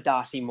on a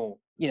Darcy Moore,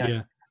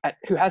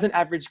 who hasn't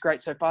averaged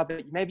great so far,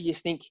 but maybe you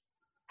think,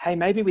 hey,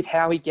 maybe with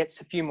Howe he gets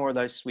a few more of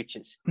those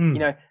switches.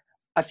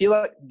 I feel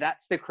like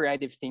that's the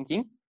creative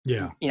thinking.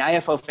 Yeah. In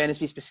AFL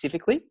fantasy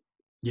specifically.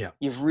 Yeah.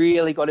 You've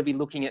really got to be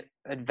looking at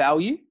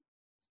value.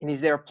 And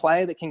is there a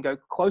player that can go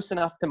close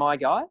enough to my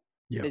guy?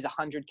 Yeah. There's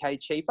 100K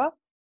cheaper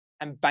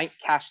and bank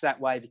cash that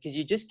way because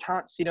you just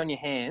can't sit on your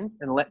hands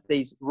and let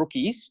these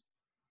rookies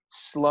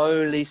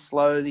slowly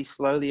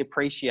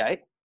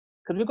appreciate.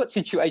 Because we've got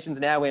situations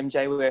now,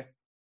 MJ, where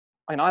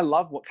I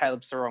love what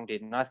Caleb Sarong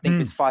did. And I think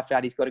with Fife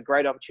out, he's got a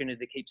great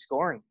opportunity to keep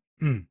scoring.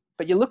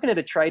 But you're looking at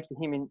a trade for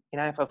him in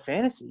AFL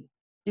fantasy.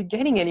 You're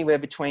getting anywhere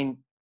between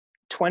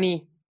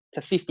 20 to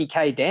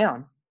 50K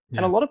down. Yeah.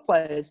 And a lot of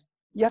players,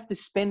 you have to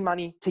spend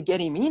money to get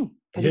him in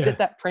because he's at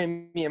that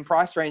premium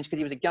price range because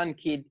he was a gun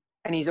kid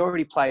and he's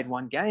already played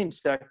 1 game.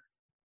 So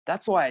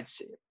that's why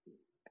it's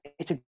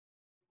a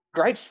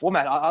great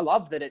format. I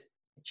love that it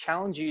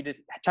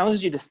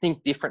challenges you to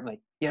think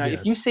differently.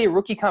 If you see a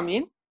rookie come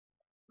in,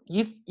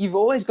 you've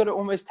always got to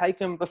almost take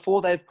them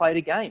before they've played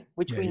a game,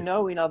 which we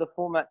know in other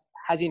formats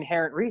has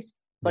inherent risk.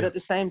 But at the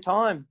same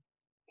time,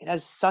 it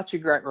has such a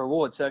great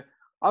reward. So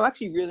I'm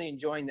actually really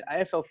enjoying that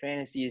AFL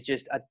fantasy is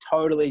just a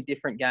totally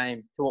different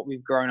game to what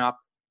we've grown up,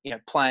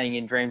 playing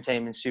in Dream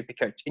Team and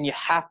Supercoach. And you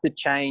have to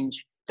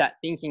change that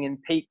thinking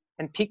and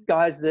pick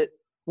guys that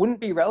wouldn't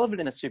be relevant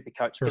in a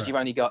Supercoach because you've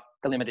only got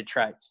the limited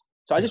trades.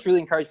 So I just really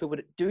encourage people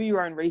to do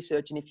your own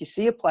research. And if you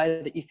see a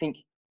player that you think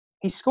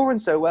he's scoring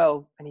so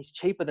well and he's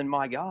cheaper than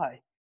my guy,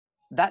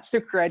 that's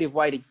the creative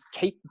way to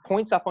keep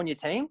points up on your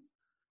team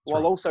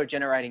while also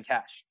generating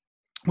cash.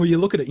 Well, you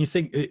look at it and you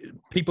think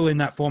people in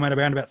that format,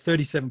 around about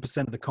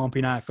 37% of the comp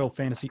in AFL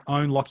fantasy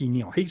own Lachie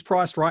Neale. He's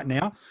priced right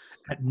now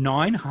at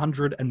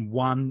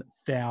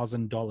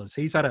 $901,000.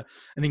 He's had an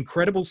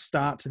incredible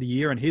start to the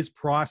year and his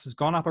price has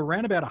gone up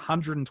around about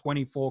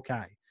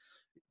 124K.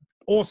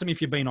 Awesome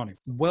if you've been on him.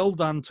 Well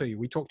done to you.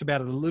 We talked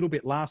about it a little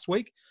bit last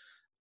week.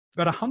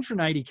 About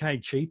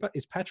 180K cheaper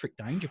is Patrick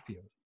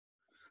Dangerfield.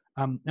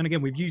 And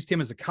again, we've used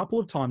him as a couple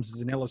of times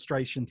as an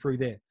illustration through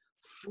there.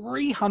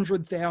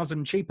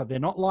 300,000 cheaper. They're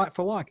not like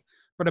for like,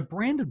 but a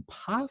Brandon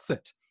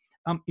Parfitt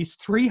is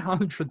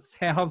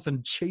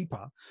 300,000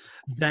 cheaper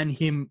than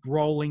him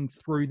rolling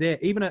through there.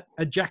 Even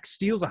a Jack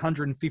Steele's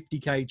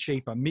 150K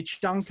cheaper. Mitch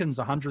Duncan's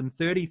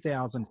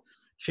 130,000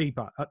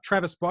 cheaper.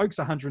 Travis Boak's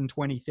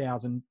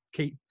 120,000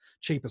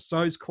 cheaper.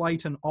 So's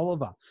Clayton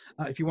Oliver.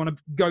 If you want to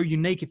go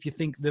unique, if you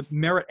think the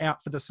merit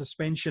out for the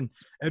suspension,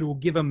 it will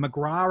give a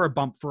McGrath a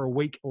bump for a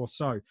week or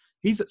so.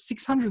 He's at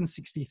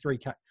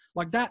 663K.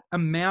 Like that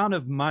amount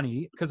of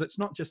money, because it's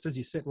not just, as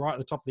you said right at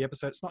the top of the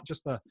episode, it's not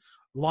just the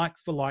like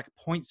for like,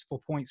 points for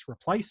points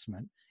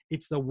replacement.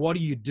 It's the what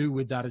do you do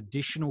with that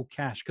additional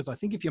cash? Because I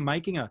think if you're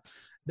making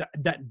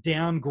that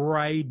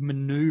downgrade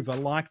maneuver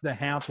like the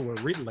Howe to a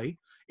Ridley,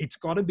 it's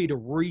got to be to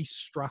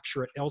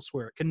restructure it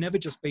elsewhere. It can never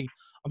just be,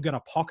 I'm going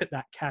to pocket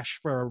that cash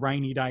for a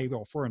rainy day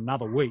or for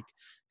another week,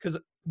 because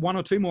 1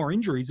 or 2 more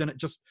injuries and it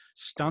just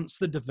stunts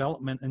the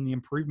development and the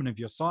improvement of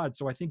your side.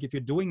 So I think if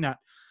you're doing that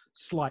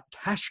slight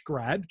cash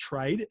grab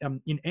trade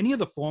in any of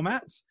the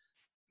formats,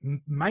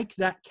 make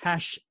that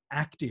cash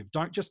active.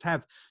 Don't just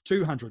have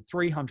 200,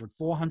 300,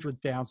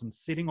 400,000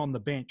 sitting on the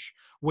bench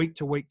week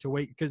to week to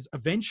week, because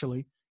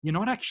eventually you're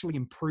not actually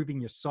improving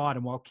your side.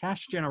 And while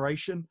cash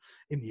generation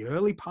in the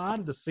early part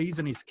of the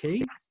season is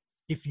key,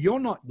 if you're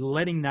not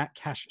letting that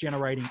cash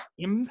generating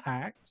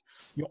impact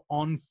your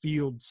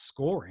on-field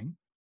scoring,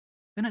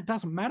 then it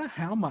doesn't matter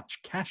how much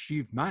cash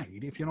you've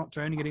made if you're not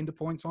turning it into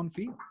points on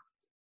field.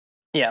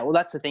 Yeah, well,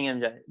 that's the thing,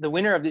 MJ. The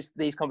winner of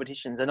these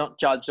competitions are not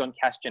judged on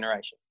cash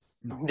generation.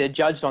 No. They're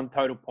judged on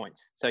total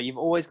points. So you've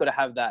always got to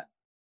have that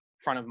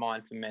front of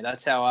mind for me.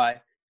 That's how I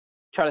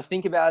try to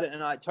think about it,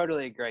 and I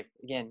totally agree.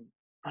 Again,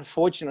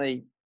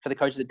 unfortunately, for the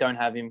coaches that don't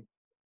have him,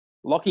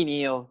 Lachie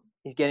Neale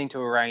is getting to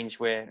a range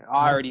where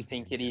I already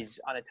think it is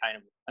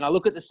unattainable. And I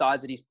look at the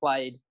sides that he's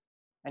played,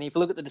 and if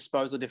you look at the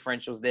disposal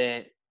differentials,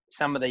 they're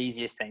some of the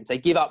easiest teams. They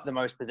give up the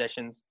most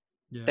possessions.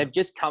 Yeah. They've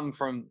just come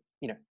from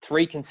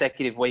 3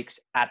 consecutive weeks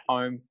at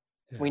home.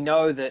 Yeah. We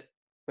know that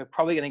we're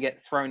probably going to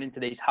get thrown into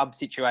these hub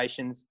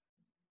situations.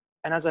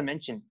 And as I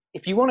mentioned,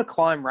 if you want to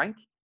climb rank,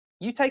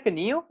 you take a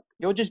Neale,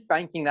 you're just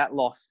banking that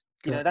loss.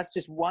 Correct. That's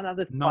just one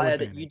other No player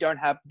advantage. that you don't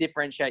have to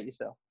differentiate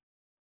yourself.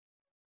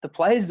 The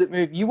players that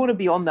move, you want to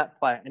be on that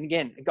player. And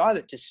again, a guy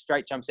that just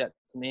straight jumps out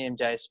to me,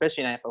 MJ,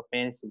 especially in AFL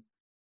fantasy,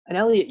 and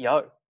Elliot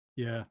Yeo.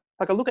 Yeah.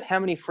 Like, I look at how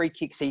many free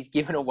kicks he's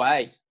given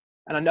away.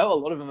 And I know a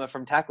lot of them are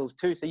from tackles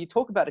too. So you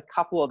talk about a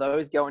couple of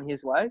those going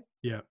his way.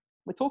 Yeah.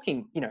 We're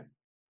talking,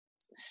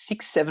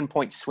 6-7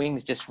 point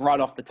swings just right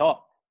off the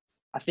top.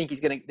 I think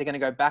they're going to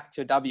go back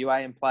to WA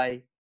and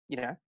play,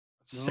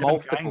 7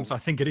 multiple games, I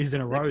think it is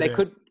in a row. They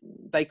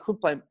there.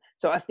 could play.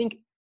 So I think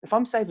if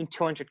I'm saving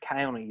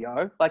 200K on a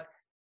Yo, like,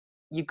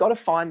 you've got to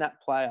find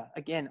that player.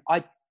 Again,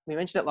 we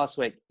mentioned it last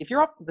week. If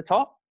you're up at the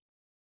top,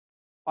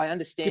 I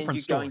understand Different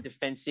you story. going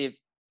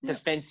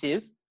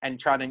defensive and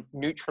trying to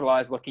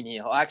neutralize Lachie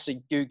Neale. I actually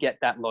do get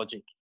that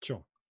logic.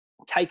 Sure.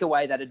 Take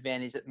away that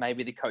advantage that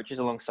maybe the coaches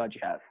alongside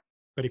you have.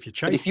 But if you're But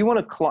chasing, if you want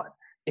to climb,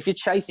 if you're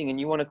chasing and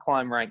you want to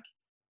climb rank,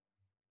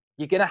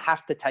 you're going to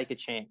have to take a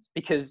chance,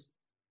 because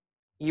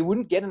you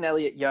wouldn't get an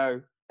Elliot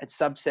Yeo at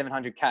sub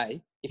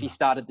 700K if he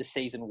started the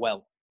season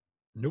well.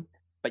 nope.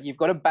 But you've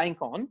got to bank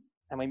on,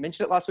 and we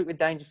mentioned it last week with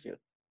Dangerfield.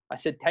 I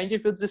said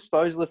Dangerfield's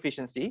disposal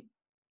efficiency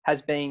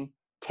has been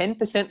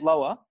 10%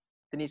 lower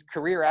than his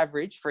career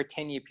average for a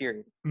 10-year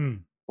period. Mm.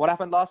 What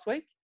happened last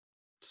week?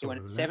 He Sort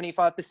went of at that.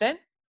 75%,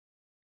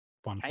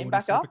 140 came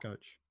back up. Supercoach.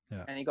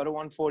 Yeah. and he got a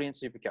 140 in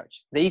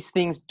Supercoach. These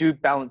things do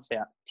balance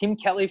out. Tim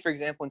Kelly, for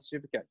example, in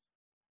Supercoach,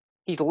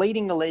 he's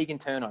leading the league in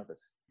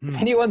turnovers. If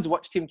anyone's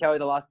watched Tim Kelly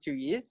the last 2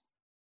 years,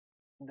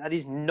 that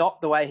is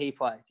not the way he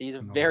plays. He's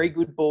a very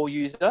good ball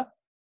user.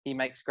 He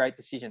makes great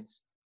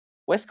decisions.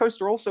 West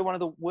Coast are also one of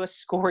the worst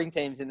scoring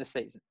teams in the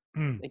season.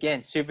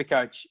 Again,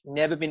 Supercoach,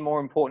 never been more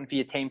important for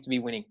your team to be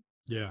winning.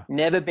 Yeah.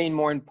 Never been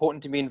more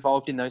important to be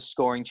involved in those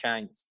scoring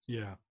chains.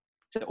 Yeah.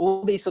 So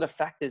all these sort of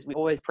factors, we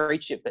always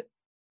preach it, but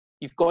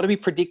you've got to be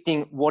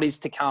predicting what is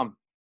to come.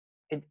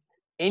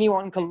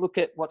 Anyone can look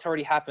at what's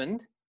already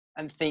happened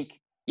and think,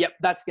 yep,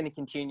 that's going to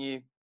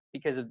continue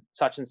because of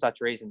such and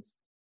such reasons.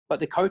 But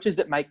the coaches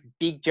that make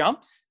big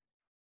jumps,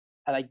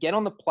 they get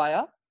on the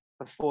player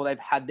before they've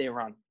had their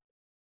run.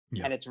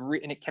 Yeah. And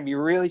and it can be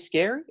really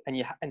scary.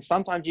 And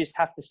sometimes you just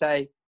have to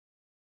say,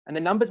 and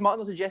the numbers might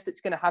not suggest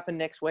it's going to happen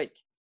next week.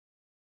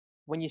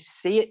 When you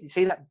see it, you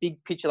see that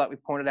big picture like we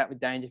pointed out with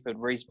Dangerfield,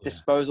 where his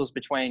disposals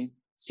between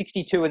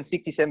 62 and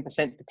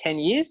 67% for 10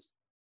 years.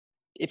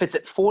 If it's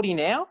at 40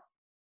 now,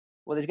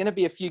 well, there's going to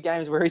be a few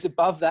games where he's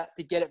above that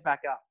to get it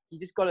back up. You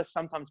just got to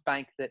sometimes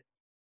bank that.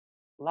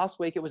 Last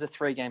week, it was a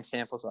 3-game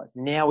sample size.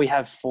 Now we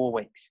have 4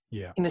 weeks.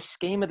 Yeah. In the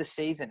scheme of the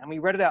season, and we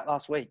read it out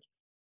last week,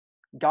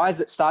 guys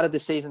that started the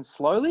season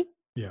slowly,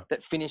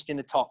 that finished in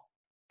the top.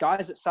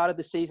 Guys that started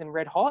the season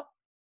red hot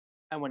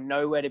and were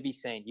nowhere to be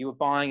seen. You were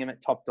buying them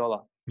at top dollar.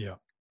 Yeah.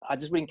 I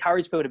just would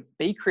encourage people to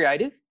be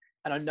creative.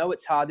 And I know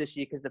it's hard this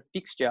year because the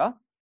fixture,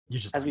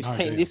 as we've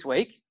seen this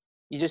week,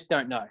 you just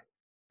don't know.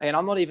 And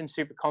I'm not even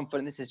super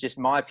confident. This is just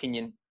my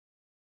opinion.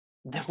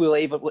 That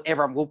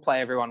everyone will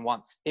play everyone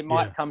once. It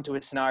might come to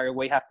a scenario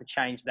where we have to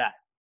change that.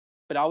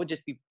 But I would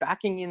just be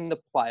backing in the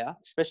player,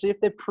 especially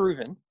if they're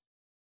proven,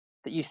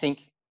 that you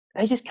think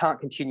they just can't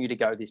continue to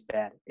go this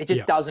bad. It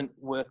just doesn't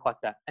work like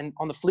that. And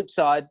on the flip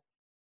side,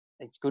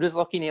 as good as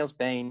Lachie Neale's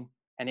been,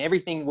 and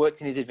everything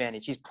worked in his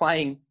advantage, he's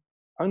playing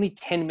only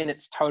 10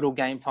 minutes total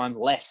game time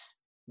less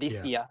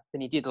this year than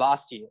he did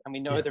last year. And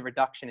we know the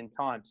reduction in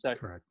time. So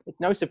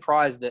it's no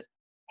surprise that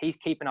he's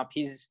keeping up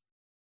his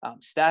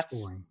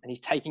stats and he's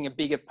taking a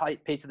bigger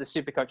piece of the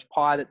Supercoach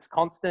pie that's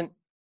constant.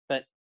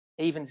 But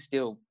even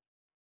still,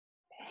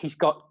 he's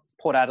got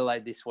Port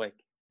Adelaide this week.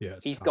 Yeah,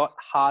 he's got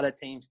harder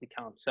teams to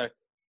come. So,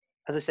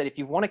 as I said, if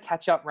you want to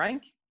catch up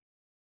rank,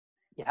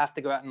 you have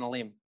to go out on a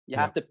limb. You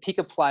have to pick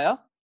a player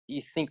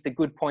you think the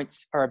good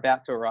points are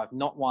about to arrive,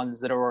 not ones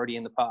that are already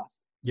in the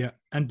past. Yeah,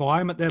 and buy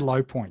them at their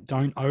low point.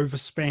 Don't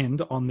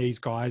overspend on these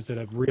guys that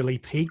have really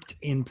peaked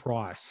in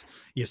price.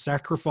 You're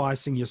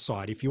sacrificing your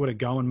side. If you were to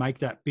go and make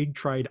that big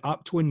trade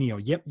up to a Neale,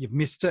 yep, you've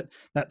missed it.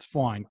 That's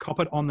fine. Cop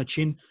it on the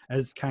chin,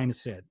 as Kane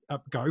has said.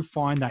 Go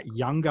find that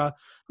younger,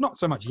 not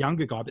so much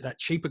younger guy, but that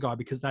cheaper guy,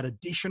 because that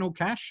additional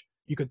cash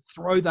You could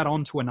throw that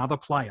onto another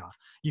player.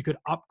 You could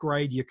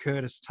upgrade your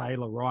Curtis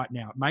Taylor right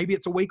now. Maybe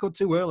it's a week or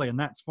two early, and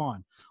that's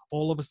fine.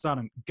 All of a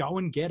sudden, go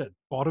and get it.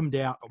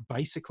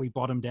 Basically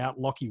bottomed out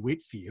Lockie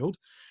Whitfield.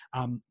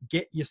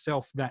 Get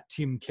yourself that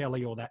Tim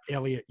Kelly or that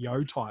Elliot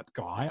Yeo type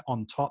guy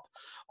on top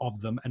of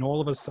them. And all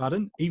of a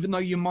sudden, even though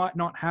you might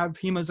not have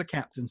him as a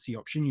captaincy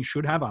option, you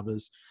should have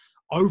others.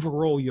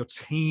 Overall, your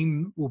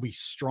team will be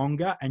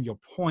stronger and your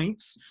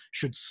points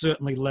should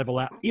certainly level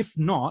out. If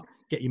not,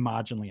 get you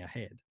marginally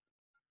ahead.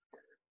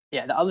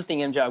 Yeah, the other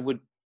thing, MJ, I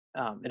would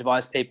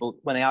advise people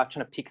when they are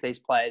trying to pick these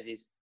players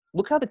is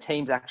look how the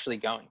team's actually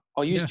going.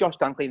 I'll use Josh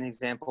Dunkley as an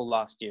example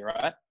last year,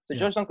 right? So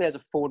Josh Dunkley has a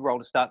forward role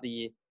to start the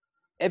year.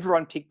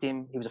 Everyone picked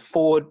him. He was a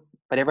forward,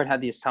 but everyone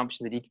had the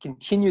assumption that he'd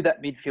continue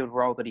that midfield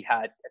role that he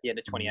had at the end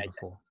of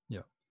 2018.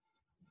 Yeah.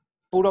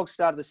 Bulldogs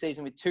started the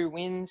season with 2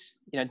 wins.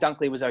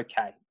 Dunkley was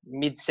okay.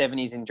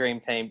 Mid-70s in Dream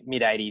Team,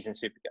 mid-80s in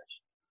Supercoach.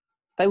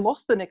 They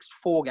lost the next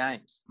 4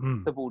 games,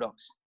 the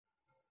Bulldogs.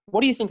 What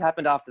do you think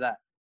happened after that?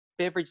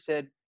 Beveridge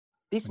said,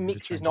 this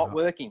mix is not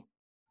working.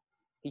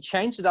 He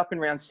changed it up in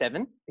round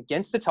 7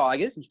 against the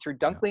Tigers. He threw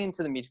Dunkley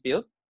into the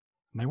midfield.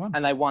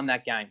 And they won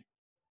that game.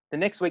 The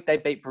next week, they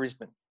beat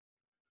Brisbane.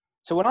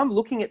 So when I'm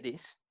looking at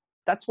this,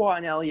 that's why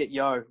an Elliot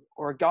Yeo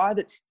or a guy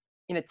that's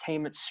in a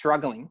team that's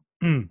struggling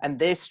and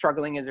they're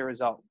struggling as a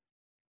result,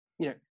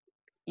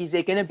 is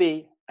there going to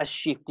be a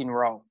shift in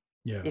role?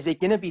 Yeah. Is there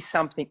going to be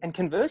something? And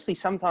conversely,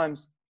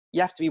 sometimes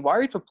you have to be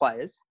worried for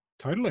players.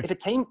 Totally.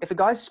 If a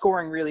guy's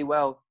scoring really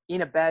well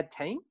in a bad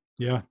team,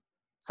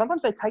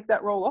 sometimes they take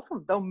that role off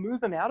him. They'll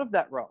move him out of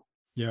that role.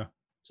 Yeah.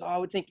 So I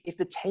would think if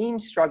the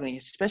team's struggling,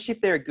 especially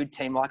if they're a good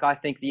team, like I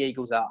think the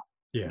Eagles are,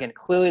 Yeah. Again,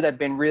 clearly they've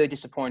been really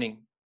disappointing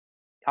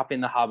up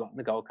in the harbour,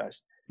 the Gold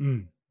Coast.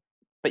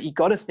 But you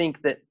got to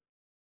think that,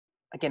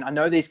 again, I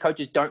know these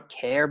coaches don't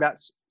care about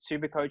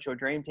Supercoach or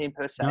Dream Team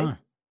per se,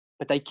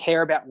 but they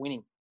care about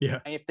winning. Yeah.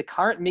 And if the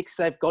current mix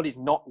they've got is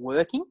not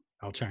working,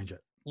 I'll change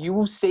it. You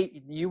will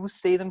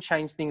see them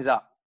change things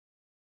up.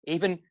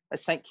 Even at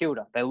St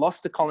Kilda, they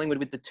lost to Collingwood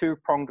with the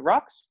 2-pronged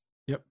rucks.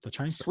 Yep, they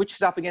changed.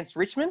 Switched it up against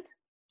Richmond.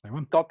 They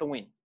won. Got the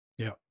win.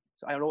 Yeah.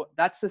 So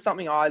that's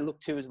something I look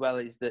to as well.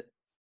 Is that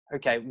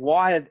okay?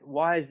 Why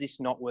is this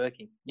not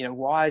working?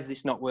 Why is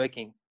this not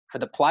working for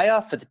the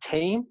player, for the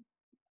team,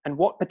 and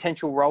what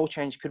potential role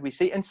change could we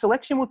see? And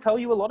selection will tell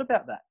you a lot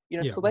about that.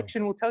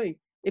 Selection will tell you.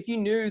 If you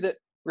knew that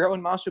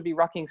Rowan Marshall would be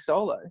rucking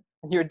solo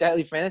and you're a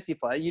daily fantasy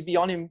player, you'd be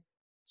on him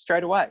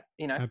straight away.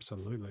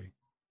 Absolutely.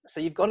 So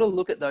you've got to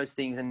look at those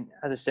things. And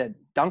as I said,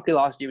 Dunkley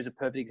last year was a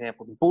perfect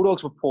example. The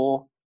Bulldogs were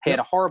poor. He had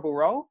a horrible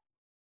role.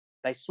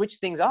 They switched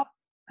things up.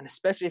 And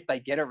especially if they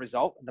get a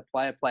result and the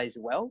player plays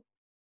well,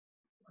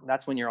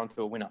 that's when you're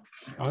onto a winner.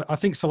 I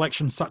think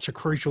selection's such a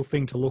crucial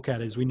thing to look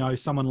at. As we know,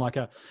 someone like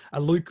a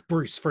Luke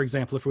Bruce, for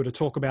example, if we were to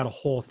talk about a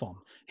Hawthorn,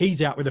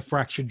 he's out with a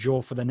fractured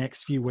jaw for the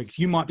next few weeks.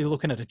 You might be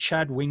looking at a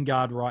Chad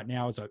Wingard right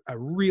now as a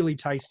really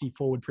tasty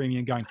forward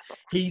premium going,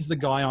 he's the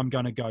guy I'm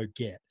going to go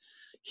get.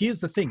 Here's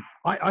the thing.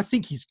 I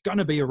think he's going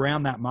to be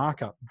around that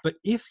marker. But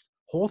if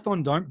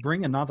Hawthorn don't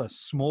bring another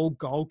small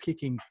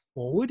goal-kicking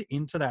forward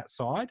into that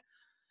side,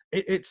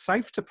 it's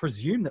safe to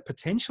presume that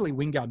potentially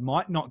Wingard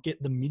might not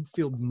get the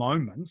midfield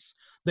moments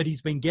that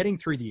he's been getting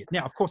through the year.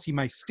 Now, of course, he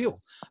may still,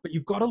 but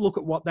you've got to look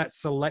at what that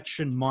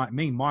selection might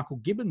mean. Michael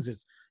Gibbons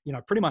is,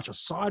 pretty much a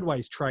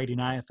sideways trade in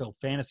AFL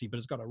fantasy, but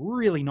has got a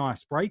really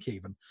nice break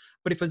even.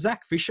 But if a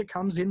Zach Fisher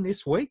comes in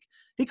this week,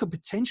 he could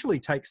potentially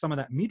take some of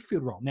that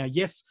midfield role. Now,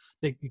 yes,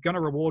 they're going to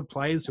reward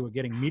players who are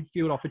getting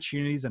midfield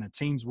opportunities and a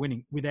team's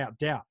winning without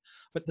doubt.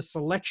 But the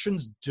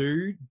selections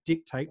do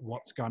dictate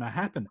what's going to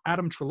happen.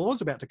 Adam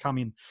Treloar's about to come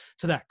in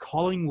to that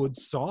Collingwood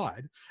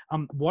side.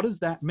 What does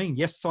that mean?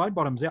 Yes, side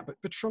bottom's out, but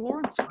Treloar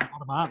and side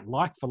bottom aren't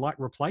like-for-like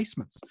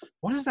replacements.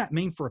 What does that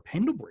mean for a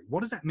Pendlebury? What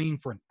does that mean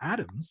for an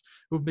Adams,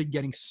 who have been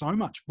getting so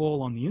much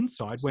ball on the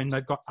inside when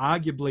they've got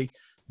arguably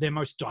their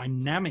most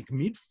dynamic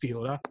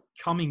midfielder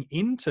coming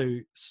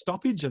into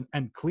stoppage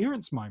and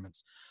clearance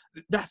moments?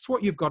 That's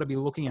what you've got to be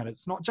looking at.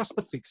 It's not just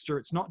the fixture.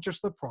 It's not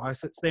just the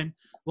price. It's then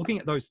looking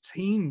at those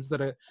teams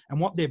that are and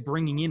what they're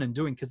bringing in and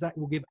doing, because that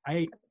will give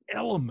an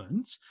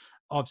element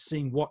of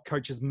seeing what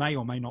coaches may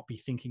or may not be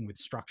thinking with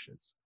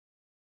structures.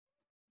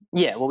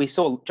 Yeah, well, we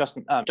saw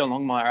John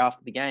Longmire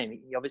after the game.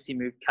 He obviously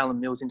moved Callum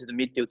Mills into the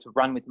midfield to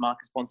run with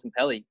Marcus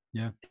Bontempelli.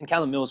 Yeah. And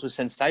Callum Mills was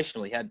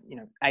sensational. He had,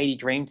 80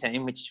 Dream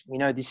Team, which we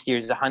know this year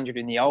is 100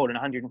 in the old and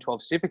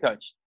 112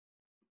 Supercoach.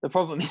 The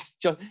problem is,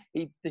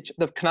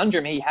 the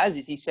conundrum he has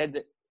is he said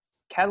that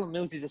Callum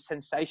Mills is a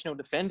sensational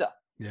defender.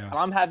 Yeah. And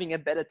I'm having a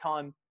better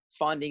time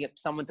finding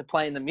someone to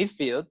play in the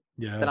midfield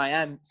than I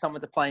am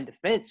someone to play in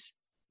defence.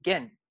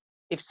 Again,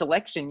 if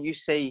selection, you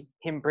see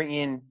him bring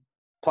in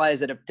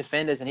players that are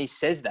defenders and he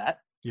says that,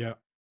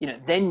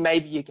 then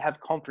maybe you have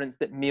confidence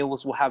that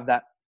Mills will have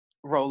that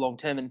role long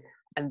term.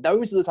 And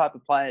those are the type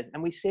of players.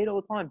 And we see it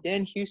all the time.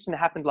 Dan Houston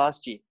happened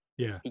last year.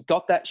 Yeah. He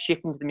got that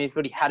shift into the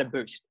midfield. He had a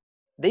boost.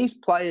 These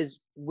players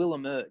will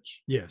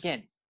emerge. Yes.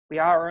 Again, we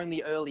are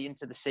only early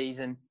into the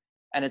season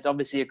and it's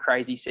obviously a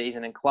crazy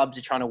season and clubs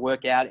are trying to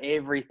work out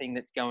everything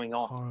that's going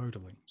on.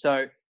 Totally.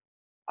 So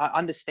I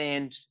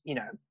understand,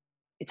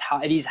 it's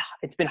hard.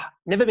 It's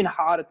never been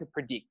harder to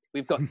predict.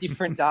 We've got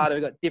different data.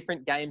 We've got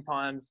different game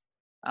times.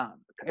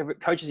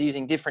 Coaches are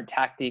using different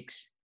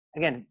tactics.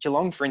 Again,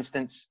 Geelong, for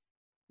instance,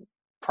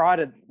 prior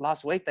to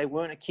last week, they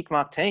weren't a kick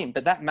mark team,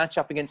 but that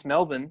matchup against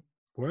Melbourne,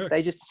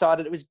 they just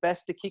decided it was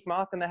best to kick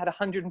mark, and they had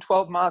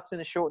 112 marks in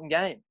a shortened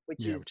game,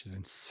 which is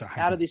insane,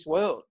 out of this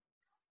world.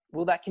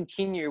 Will that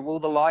continue? Will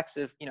the likes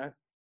of,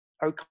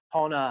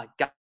 O'Connor,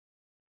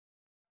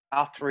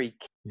 Guthrie,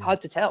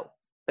 hard to tell.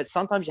 But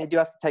sometimes you do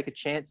have to take a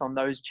chance on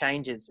those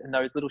changes and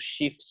those little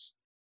shifts,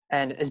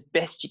 and as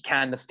best you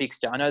can, the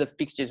fixture. I know the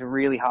fixture is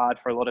really hard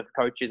for a lot of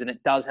coaches, and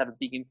it does have a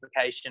big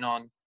implication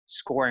on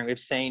scoring. We've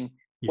seen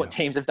what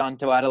teams have done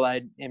to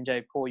Adelaide,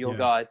 MJ, poor your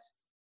guys,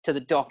 to the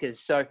Dockers.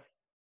 So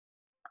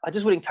I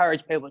just would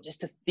encourage people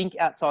just to think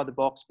outside the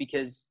box,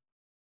 because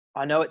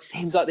I know it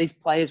seems like these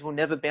players will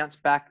never bounce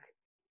back,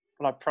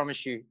 but I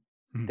promise you,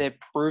 they're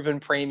proven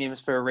premiums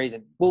for a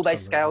reason. Will they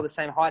scale the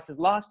same heights as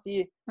last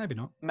year? Maybe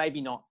not. Maybe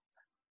not.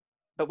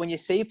 But when you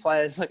see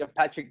players like a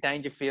Patrick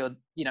Dangerfield,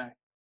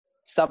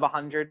 sub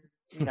 100,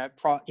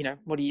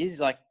 what he is,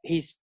 like,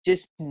 he's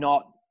just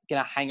not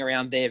going to hang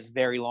around there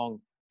very long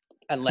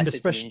unless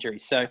it's an injury.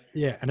 So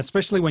and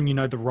especially when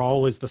the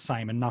role is the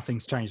same and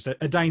nothing's changed.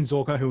 Dane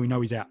Zorko, who we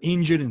know is out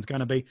injured and is going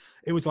to be,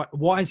 it was like,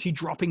 why is he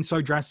dropping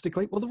so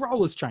drastically? Well, the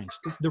role has changed.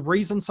 The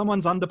reason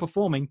someone's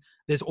underperforming,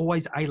 there's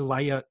always a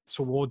layer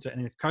towards it.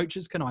 And if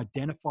coaches can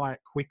identify it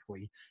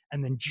quickly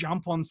and then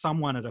jump on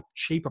someone at a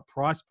cheaper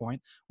price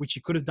point, which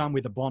you could have done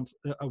with a Bont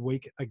a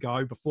week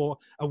ago before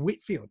a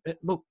Whitfield.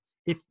 Look,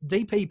 if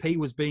DPP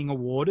was being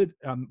awarded,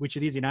 which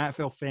it is in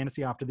AFL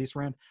Fantasy after this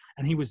round,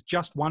 and he was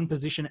just one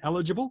position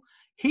eligible,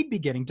 he'd be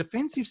getting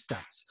defensive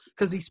stats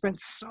because he spent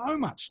so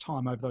much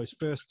time over those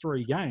first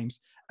 3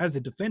 games as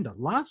a defender.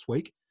 Last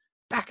week,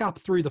 back up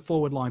through the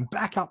forward line,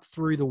 back up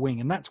through the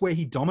wing. And that's where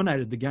he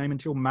dominated the game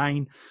until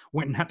Mayne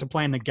went and had to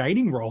play a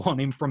negating role on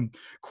him from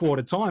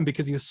quarter time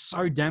because he was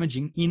so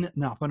damaging in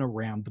and up and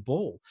around the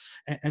ball.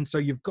 And so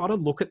you've got to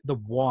look at the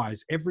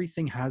whys.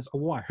 Everything has a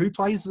why. Who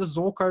plays the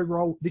Zorko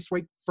role this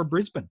week for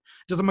Brisbane?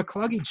 Does a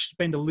McCluggage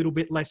spend a little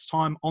bit less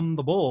time on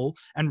the ball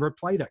and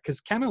replay that? Because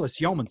Camillus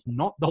Yeoman's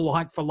not the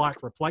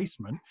like-for-like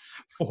replacement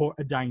for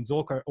a Dane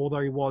Zorko,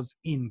 although he was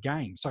in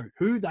game. So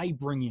who they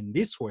bring in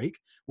this week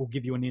will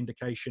give you an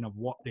indication of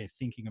what they're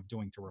thinking of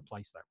doing to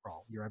replace that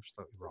role. You're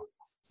absolutely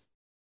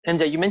right.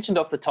 MJ, you mentioned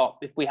off the top,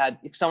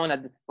 if someone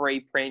had the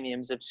 3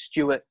 premiums of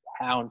Stewart,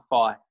 Howe and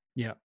Fife,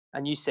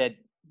 and you said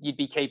you'd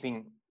be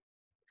keeping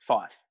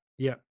Fife.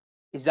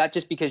 Is that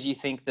just because you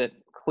think that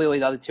clearly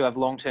the other 2 have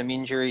long-term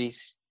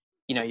injuries?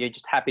 You're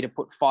just happy to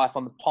put Fife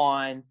on the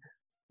pine.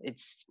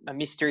 It's a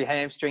mystery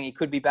hamstring. He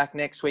could be back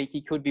next week. He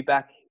could be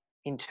back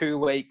in 2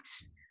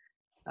 weeks.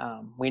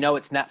 We know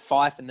it's Nat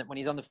Fife, and that when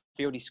he's on the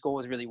field, he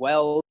scores really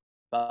well,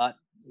 but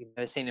you've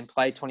never seen him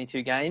play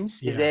 22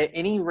 games. Is there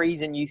any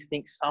reason you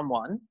think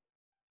someone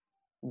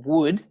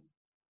would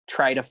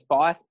trade a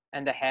Fife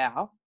and a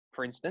Howe,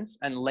 for instance,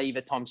 and leave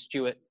a Tom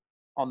Stewart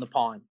on the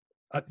pine?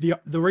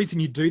 The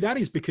reason you do that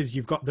is because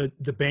you've got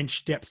the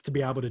bench depth to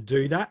be able to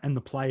do that, and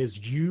the players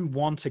you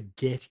want to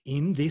get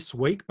in this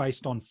week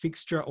based on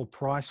fixture or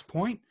price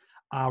point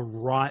are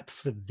ripe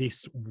for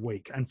this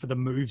week and for the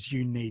moves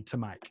you need to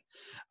make.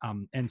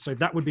 And so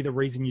that would be the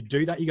reason you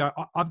do that. You go,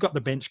 I've got the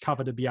bench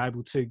cover to be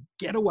able to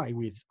get away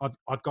with.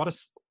 I've got a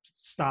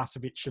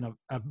Starcevic and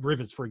a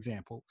Rivers, for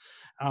example,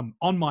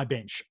 on my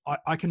bench.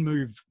 I can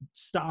move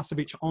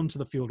Starcevic onto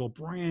the field, or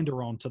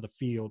Brander onto the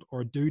field,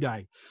 or a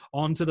Duday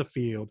onto the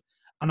field.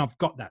 And I've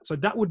got that. So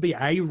that would be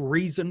a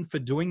reason for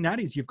doing that,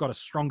 is you've got a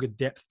stronger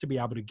depth to be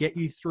able to get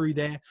you through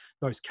there.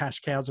 Those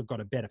cash cows have got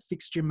a better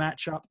fixture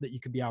matchup that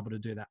you could be able to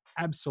do that.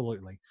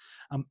 Absolutely.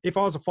 If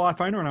I was a Fife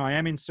owner and I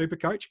am in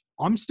Supercoach,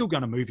 I'm still going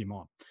to move him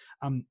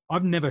on.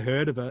 I've never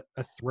heard of a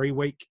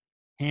 3-week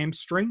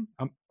hamstring.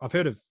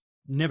 I've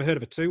never heard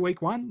of a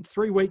 2-week one.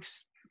 3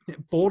 weeks,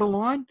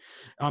 borderline.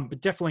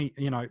 But definitely,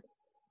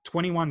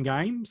 21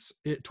 games,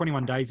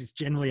 21 days is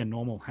generally a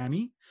normal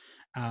hammy.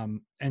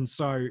 And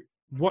so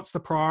what's the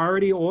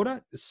priority order?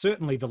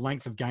 Certainly the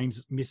length of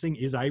games missing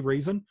is a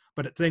reason,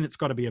 but then it's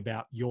got to be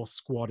about your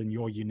squad and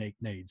your unique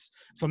needs.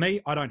 For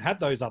me, I don't have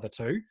those other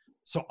 2,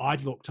 so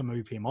I'd look to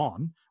move him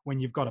on when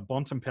you've got a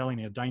Bontempelli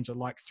and a Danger.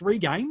 Like 3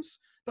 games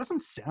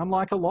doesn't sound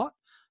like a lot,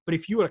 but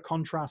if you were to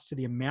contrast to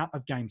the amount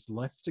of games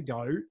left to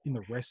go in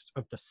the rest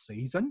of the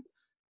season,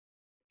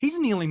 he's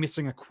nearly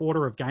missing a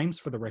quarter of games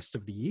for the rest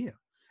of the year.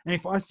 And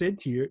if I said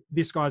to you,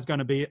 this guy's going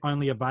to be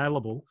only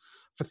available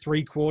for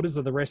 3/4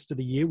 of the rest of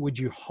the year, would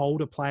you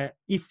hold a player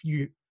if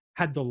you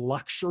had the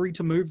luxury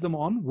to move them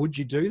on? Would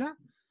you do that?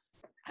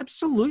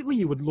 Absolutely,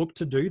 you would look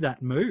to do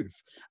that move.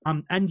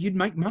 And you'd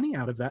make money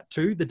out of that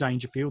too, the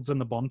Dangerfields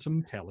and the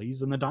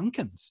Bontempellis and the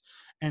Duncans.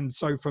 And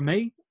so for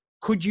me,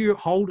 could you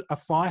hold a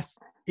Fife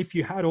if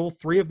you had all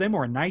 3 of them,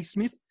 or a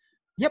Naismith?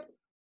 Yep,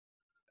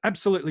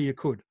 absolutely you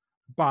could.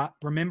 But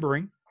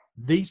remembering,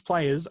 these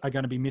players are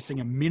going to be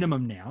missing a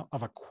minimum now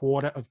of a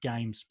quarter of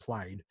games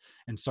played.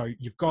 And so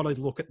you've got to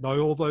look at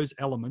all those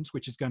elements,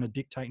 which is going to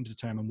dictate and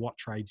determine what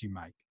trades you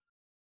make.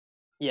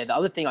 Yeah, the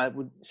other thing I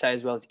would say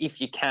as well is if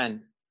you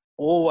can,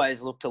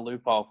 always look to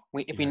loophole.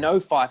 If we Yeah. know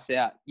Fife's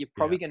out, you're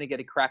probably going to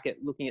get a crack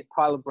at looking at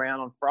Tyler Brown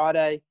on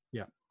Friday.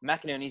 Yeah.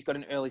 McInerney's got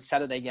an early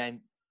Saturday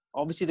game.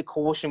 Obviously, the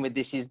caution with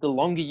this is the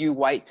longer you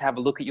wait to have a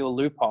look at your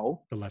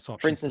loophole. The less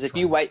options. For instance, to if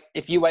you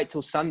trade. wait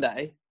till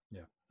Sunday,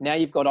 Yeah. now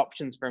you've got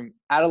options from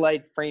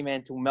Adelaide,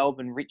 Fremantle,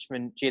 Melbourne,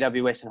 Richmond,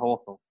 GWS, and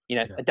Hawthorn.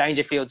 Yeah. A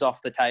Dangerfield's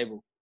off the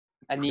table,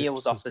 a Cripps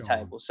Neil's off is the gone.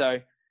 table.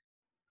 So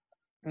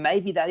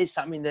maybe that is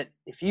something that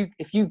if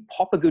you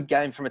pop a good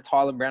game from a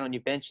Tyler Brown on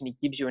your bench and he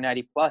gives you an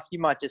 80 plus, you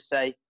might just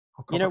say,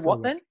 I'll cop you know it for a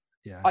what, then week.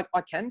 Yeah.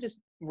 I can just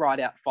ride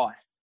out Fife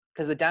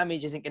because the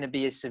damage isn't going to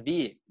be as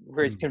severe.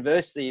 Whereas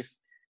conversely, if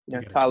You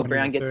get a Tyler 20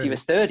 Brown or gets you a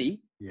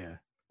 30, Yeah.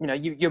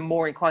 you're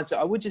more inclined. So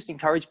I would just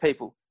encourage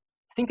people,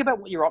 think about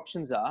what your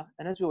options are.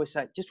 And as we always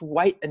say, just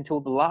wait until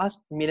the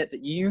last minute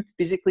that you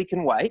physically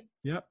can wait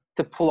Yep.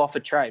 to pull off a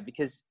trade.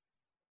 Because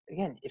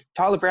again, if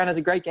Tyler Brown has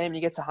a great game and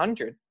he gets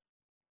 100,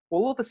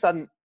 well, all of a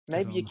sudden,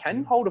 maybe on you the can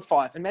field. hold a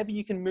Fife and maybe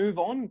you can move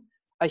on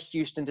a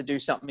Houston to do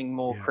something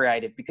more Yeah.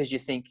 creative because you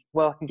think,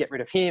 well, I can get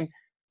rid of him.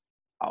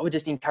 I would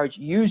just encourage,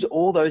 use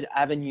all those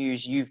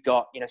avenues you've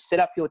got, set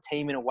up your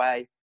team in a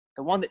way.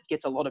 The one that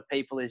gets a lot of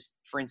people is,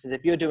 for instance,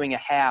 if you're doing a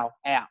Howe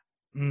out,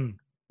 Mm.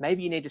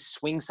 maybe you need to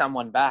swing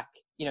someone back.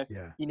 Yeah.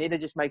 You need to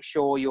just make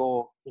sure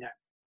you're,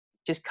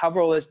 just cover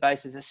all those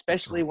bases,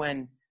 especially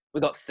when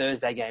we got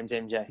Thursday games,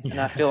 MJ. And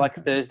I feel like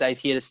Thursday's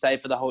here to stay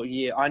for the whole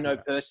year. I know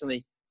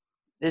personally,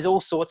 there's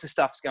all sorts of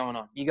stuff's going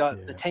on. You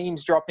got the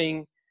teams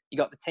dropping, you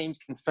got the teams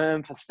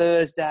confirmed for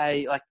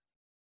Thursday. Like,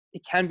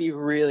 it can be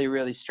really,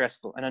 really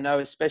stressful. And I know,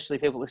 especially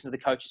people listen to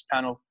the coaches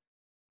panel,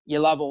 you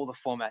love all the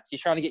formats. You're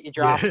trying to get your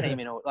draft team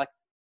in order. Like,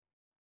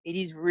 it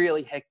is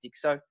really hectic.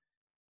 So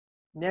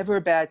never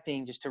a bad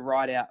thing just to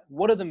write out,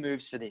 what are the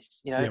moves for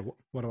this? Yeah.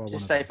 What do I want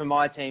Just to say do? for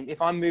my team,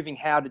 if I'm moving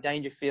Howe to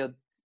Dangerfield,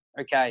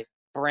 okay,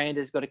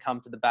 Branda's got to come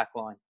to the back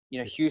line.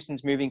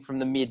 Houston's moving from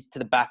the mid to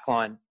the back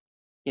line.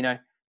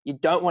 You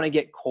don't want to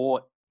get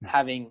caught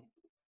having,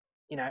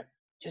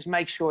 just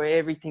make sure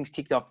everything's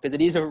ticked off because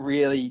it is a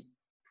really,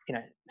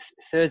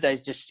 Thursday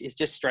is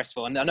just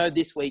stressful. And I know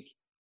this week,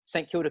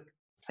 St Kilda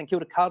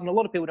Carlton, a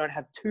lot of people don't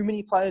have too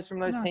many players from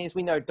those teams.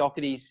 We know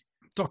Doherty's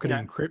Doherty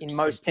and Cripps in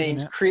most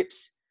teams,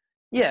 Cripps.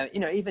 Yeah,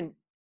 even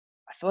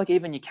I feel like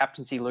even your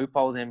captaincy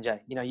loopholes, MJ.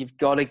 You've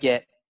got to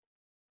get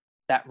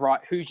that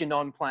right. Who's your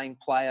non-playing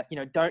player?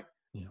 Don't.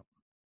 Yeah.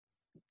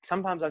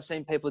 Sometimes I've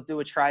seen people do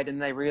a trade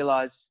and they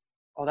realize,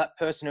 oh, that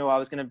person who I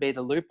was going to be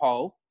the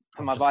loophole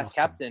for I've my just vice lost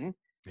him. captain,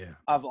 Yeah.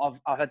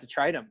 I've had to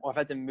trade them or I've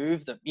had to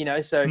move them.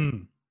 So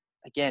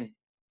again,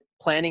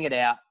 planning it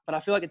out. But I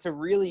feel like it's a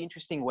really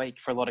interesting week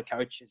for a lot of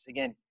coaches.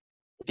 Again,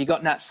 if you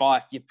got Nat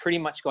Fife, you've pretty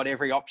much got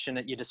every option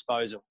at your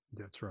disposal.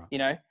 That's right.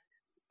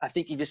 I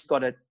think you just got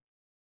to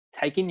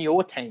take in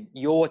your team.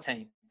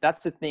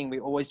 That's the thing we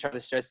always try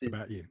to stress is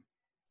About you.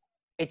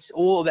 it's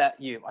all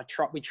about you.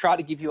 We try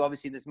to give you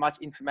obviously as much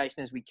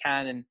information as we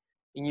can and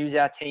use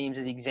our teams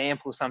as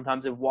examples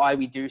sometimes of why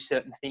we do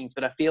certain things.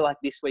 But I feel like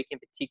this week in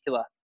particular,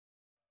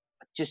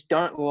 I just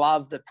don't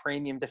love the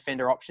premium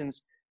defender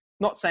options.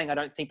 Not saying I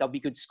don't think they'll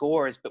be good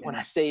scorers, but when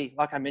I see,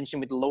 like I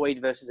mentioned with Lloyd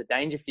versus a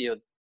Dangerfield,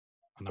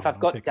 if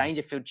I've got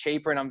Dangerfield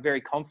cheaper and I'm very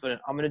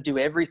confident, I'm going to do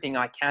everything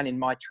I can in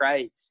my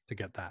trades to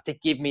get that, to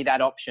give me that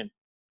option.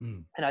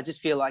 And I just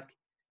feel like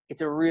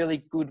it's a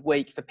really good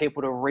week for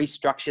people to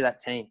restructure that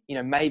team.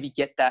 Maybe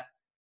get that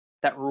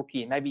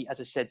rookie. Maybe, as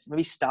I said,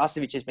 maybe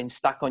Starcevic has been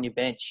stuck on your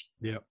bench.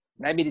 Yeah.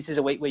 Maybe this is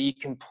a week where you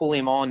can pull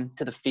him on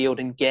to the field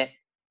and get,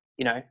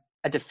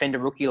 a defender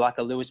rookie like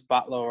a Lewis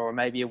Butler or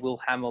maybe a Will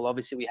Hamill.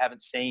 Obviously, we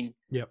haven't seen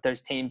those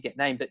teams get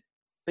named,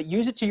 but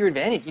use it to your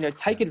advantage.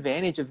 Take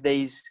advantage of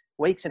these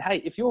weeks. And hey,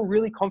 if you're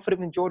really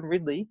confident in Jordan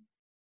Ridley,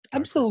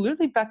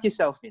 absolutely back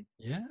yourself in.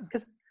 Yeah.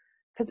 Because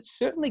it's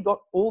certainly got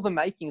all the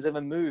makings of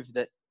a move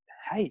that,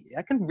 hey,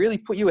 that can really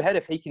put you ahead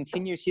if he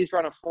continues his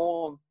run of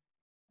form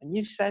and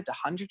you've saved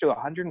 100 to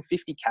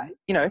 150K.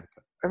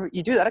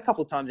 You do that a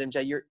couple of times,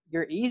 MJ,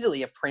 you're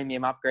easily a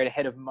premium upgrade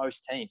ahead of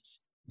most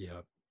teams.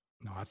 Yeah.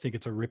 No, I think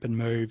it's a rip and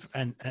move,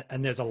 and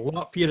there's a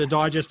lot for you to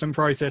digest and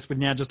process with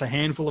now just a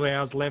handful of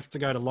hours left to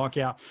go to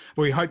lockout.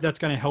 But we hope that's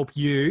going to help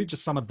you,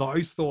 just some of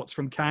those thoughts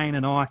from Kane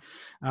and I,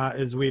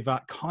 as we've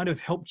kind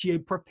of helped you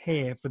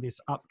prepare for this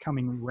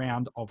upcoming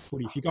round of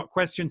footy. If you've got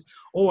questions,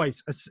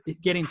 always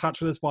get in touch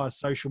with us via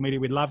social media.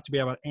 We'd love to be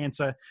able to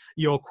answer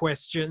your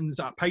questions.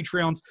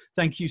 Patreons,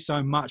 thank you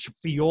so much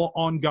for your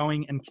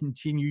ongoing and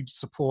continued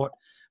support.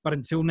 But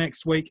until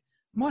next week,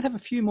 might have a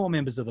few more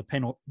members of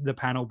the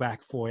panel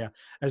back for you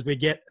as we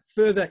get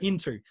further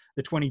into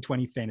the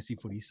 2020 fantasy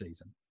footy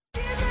season.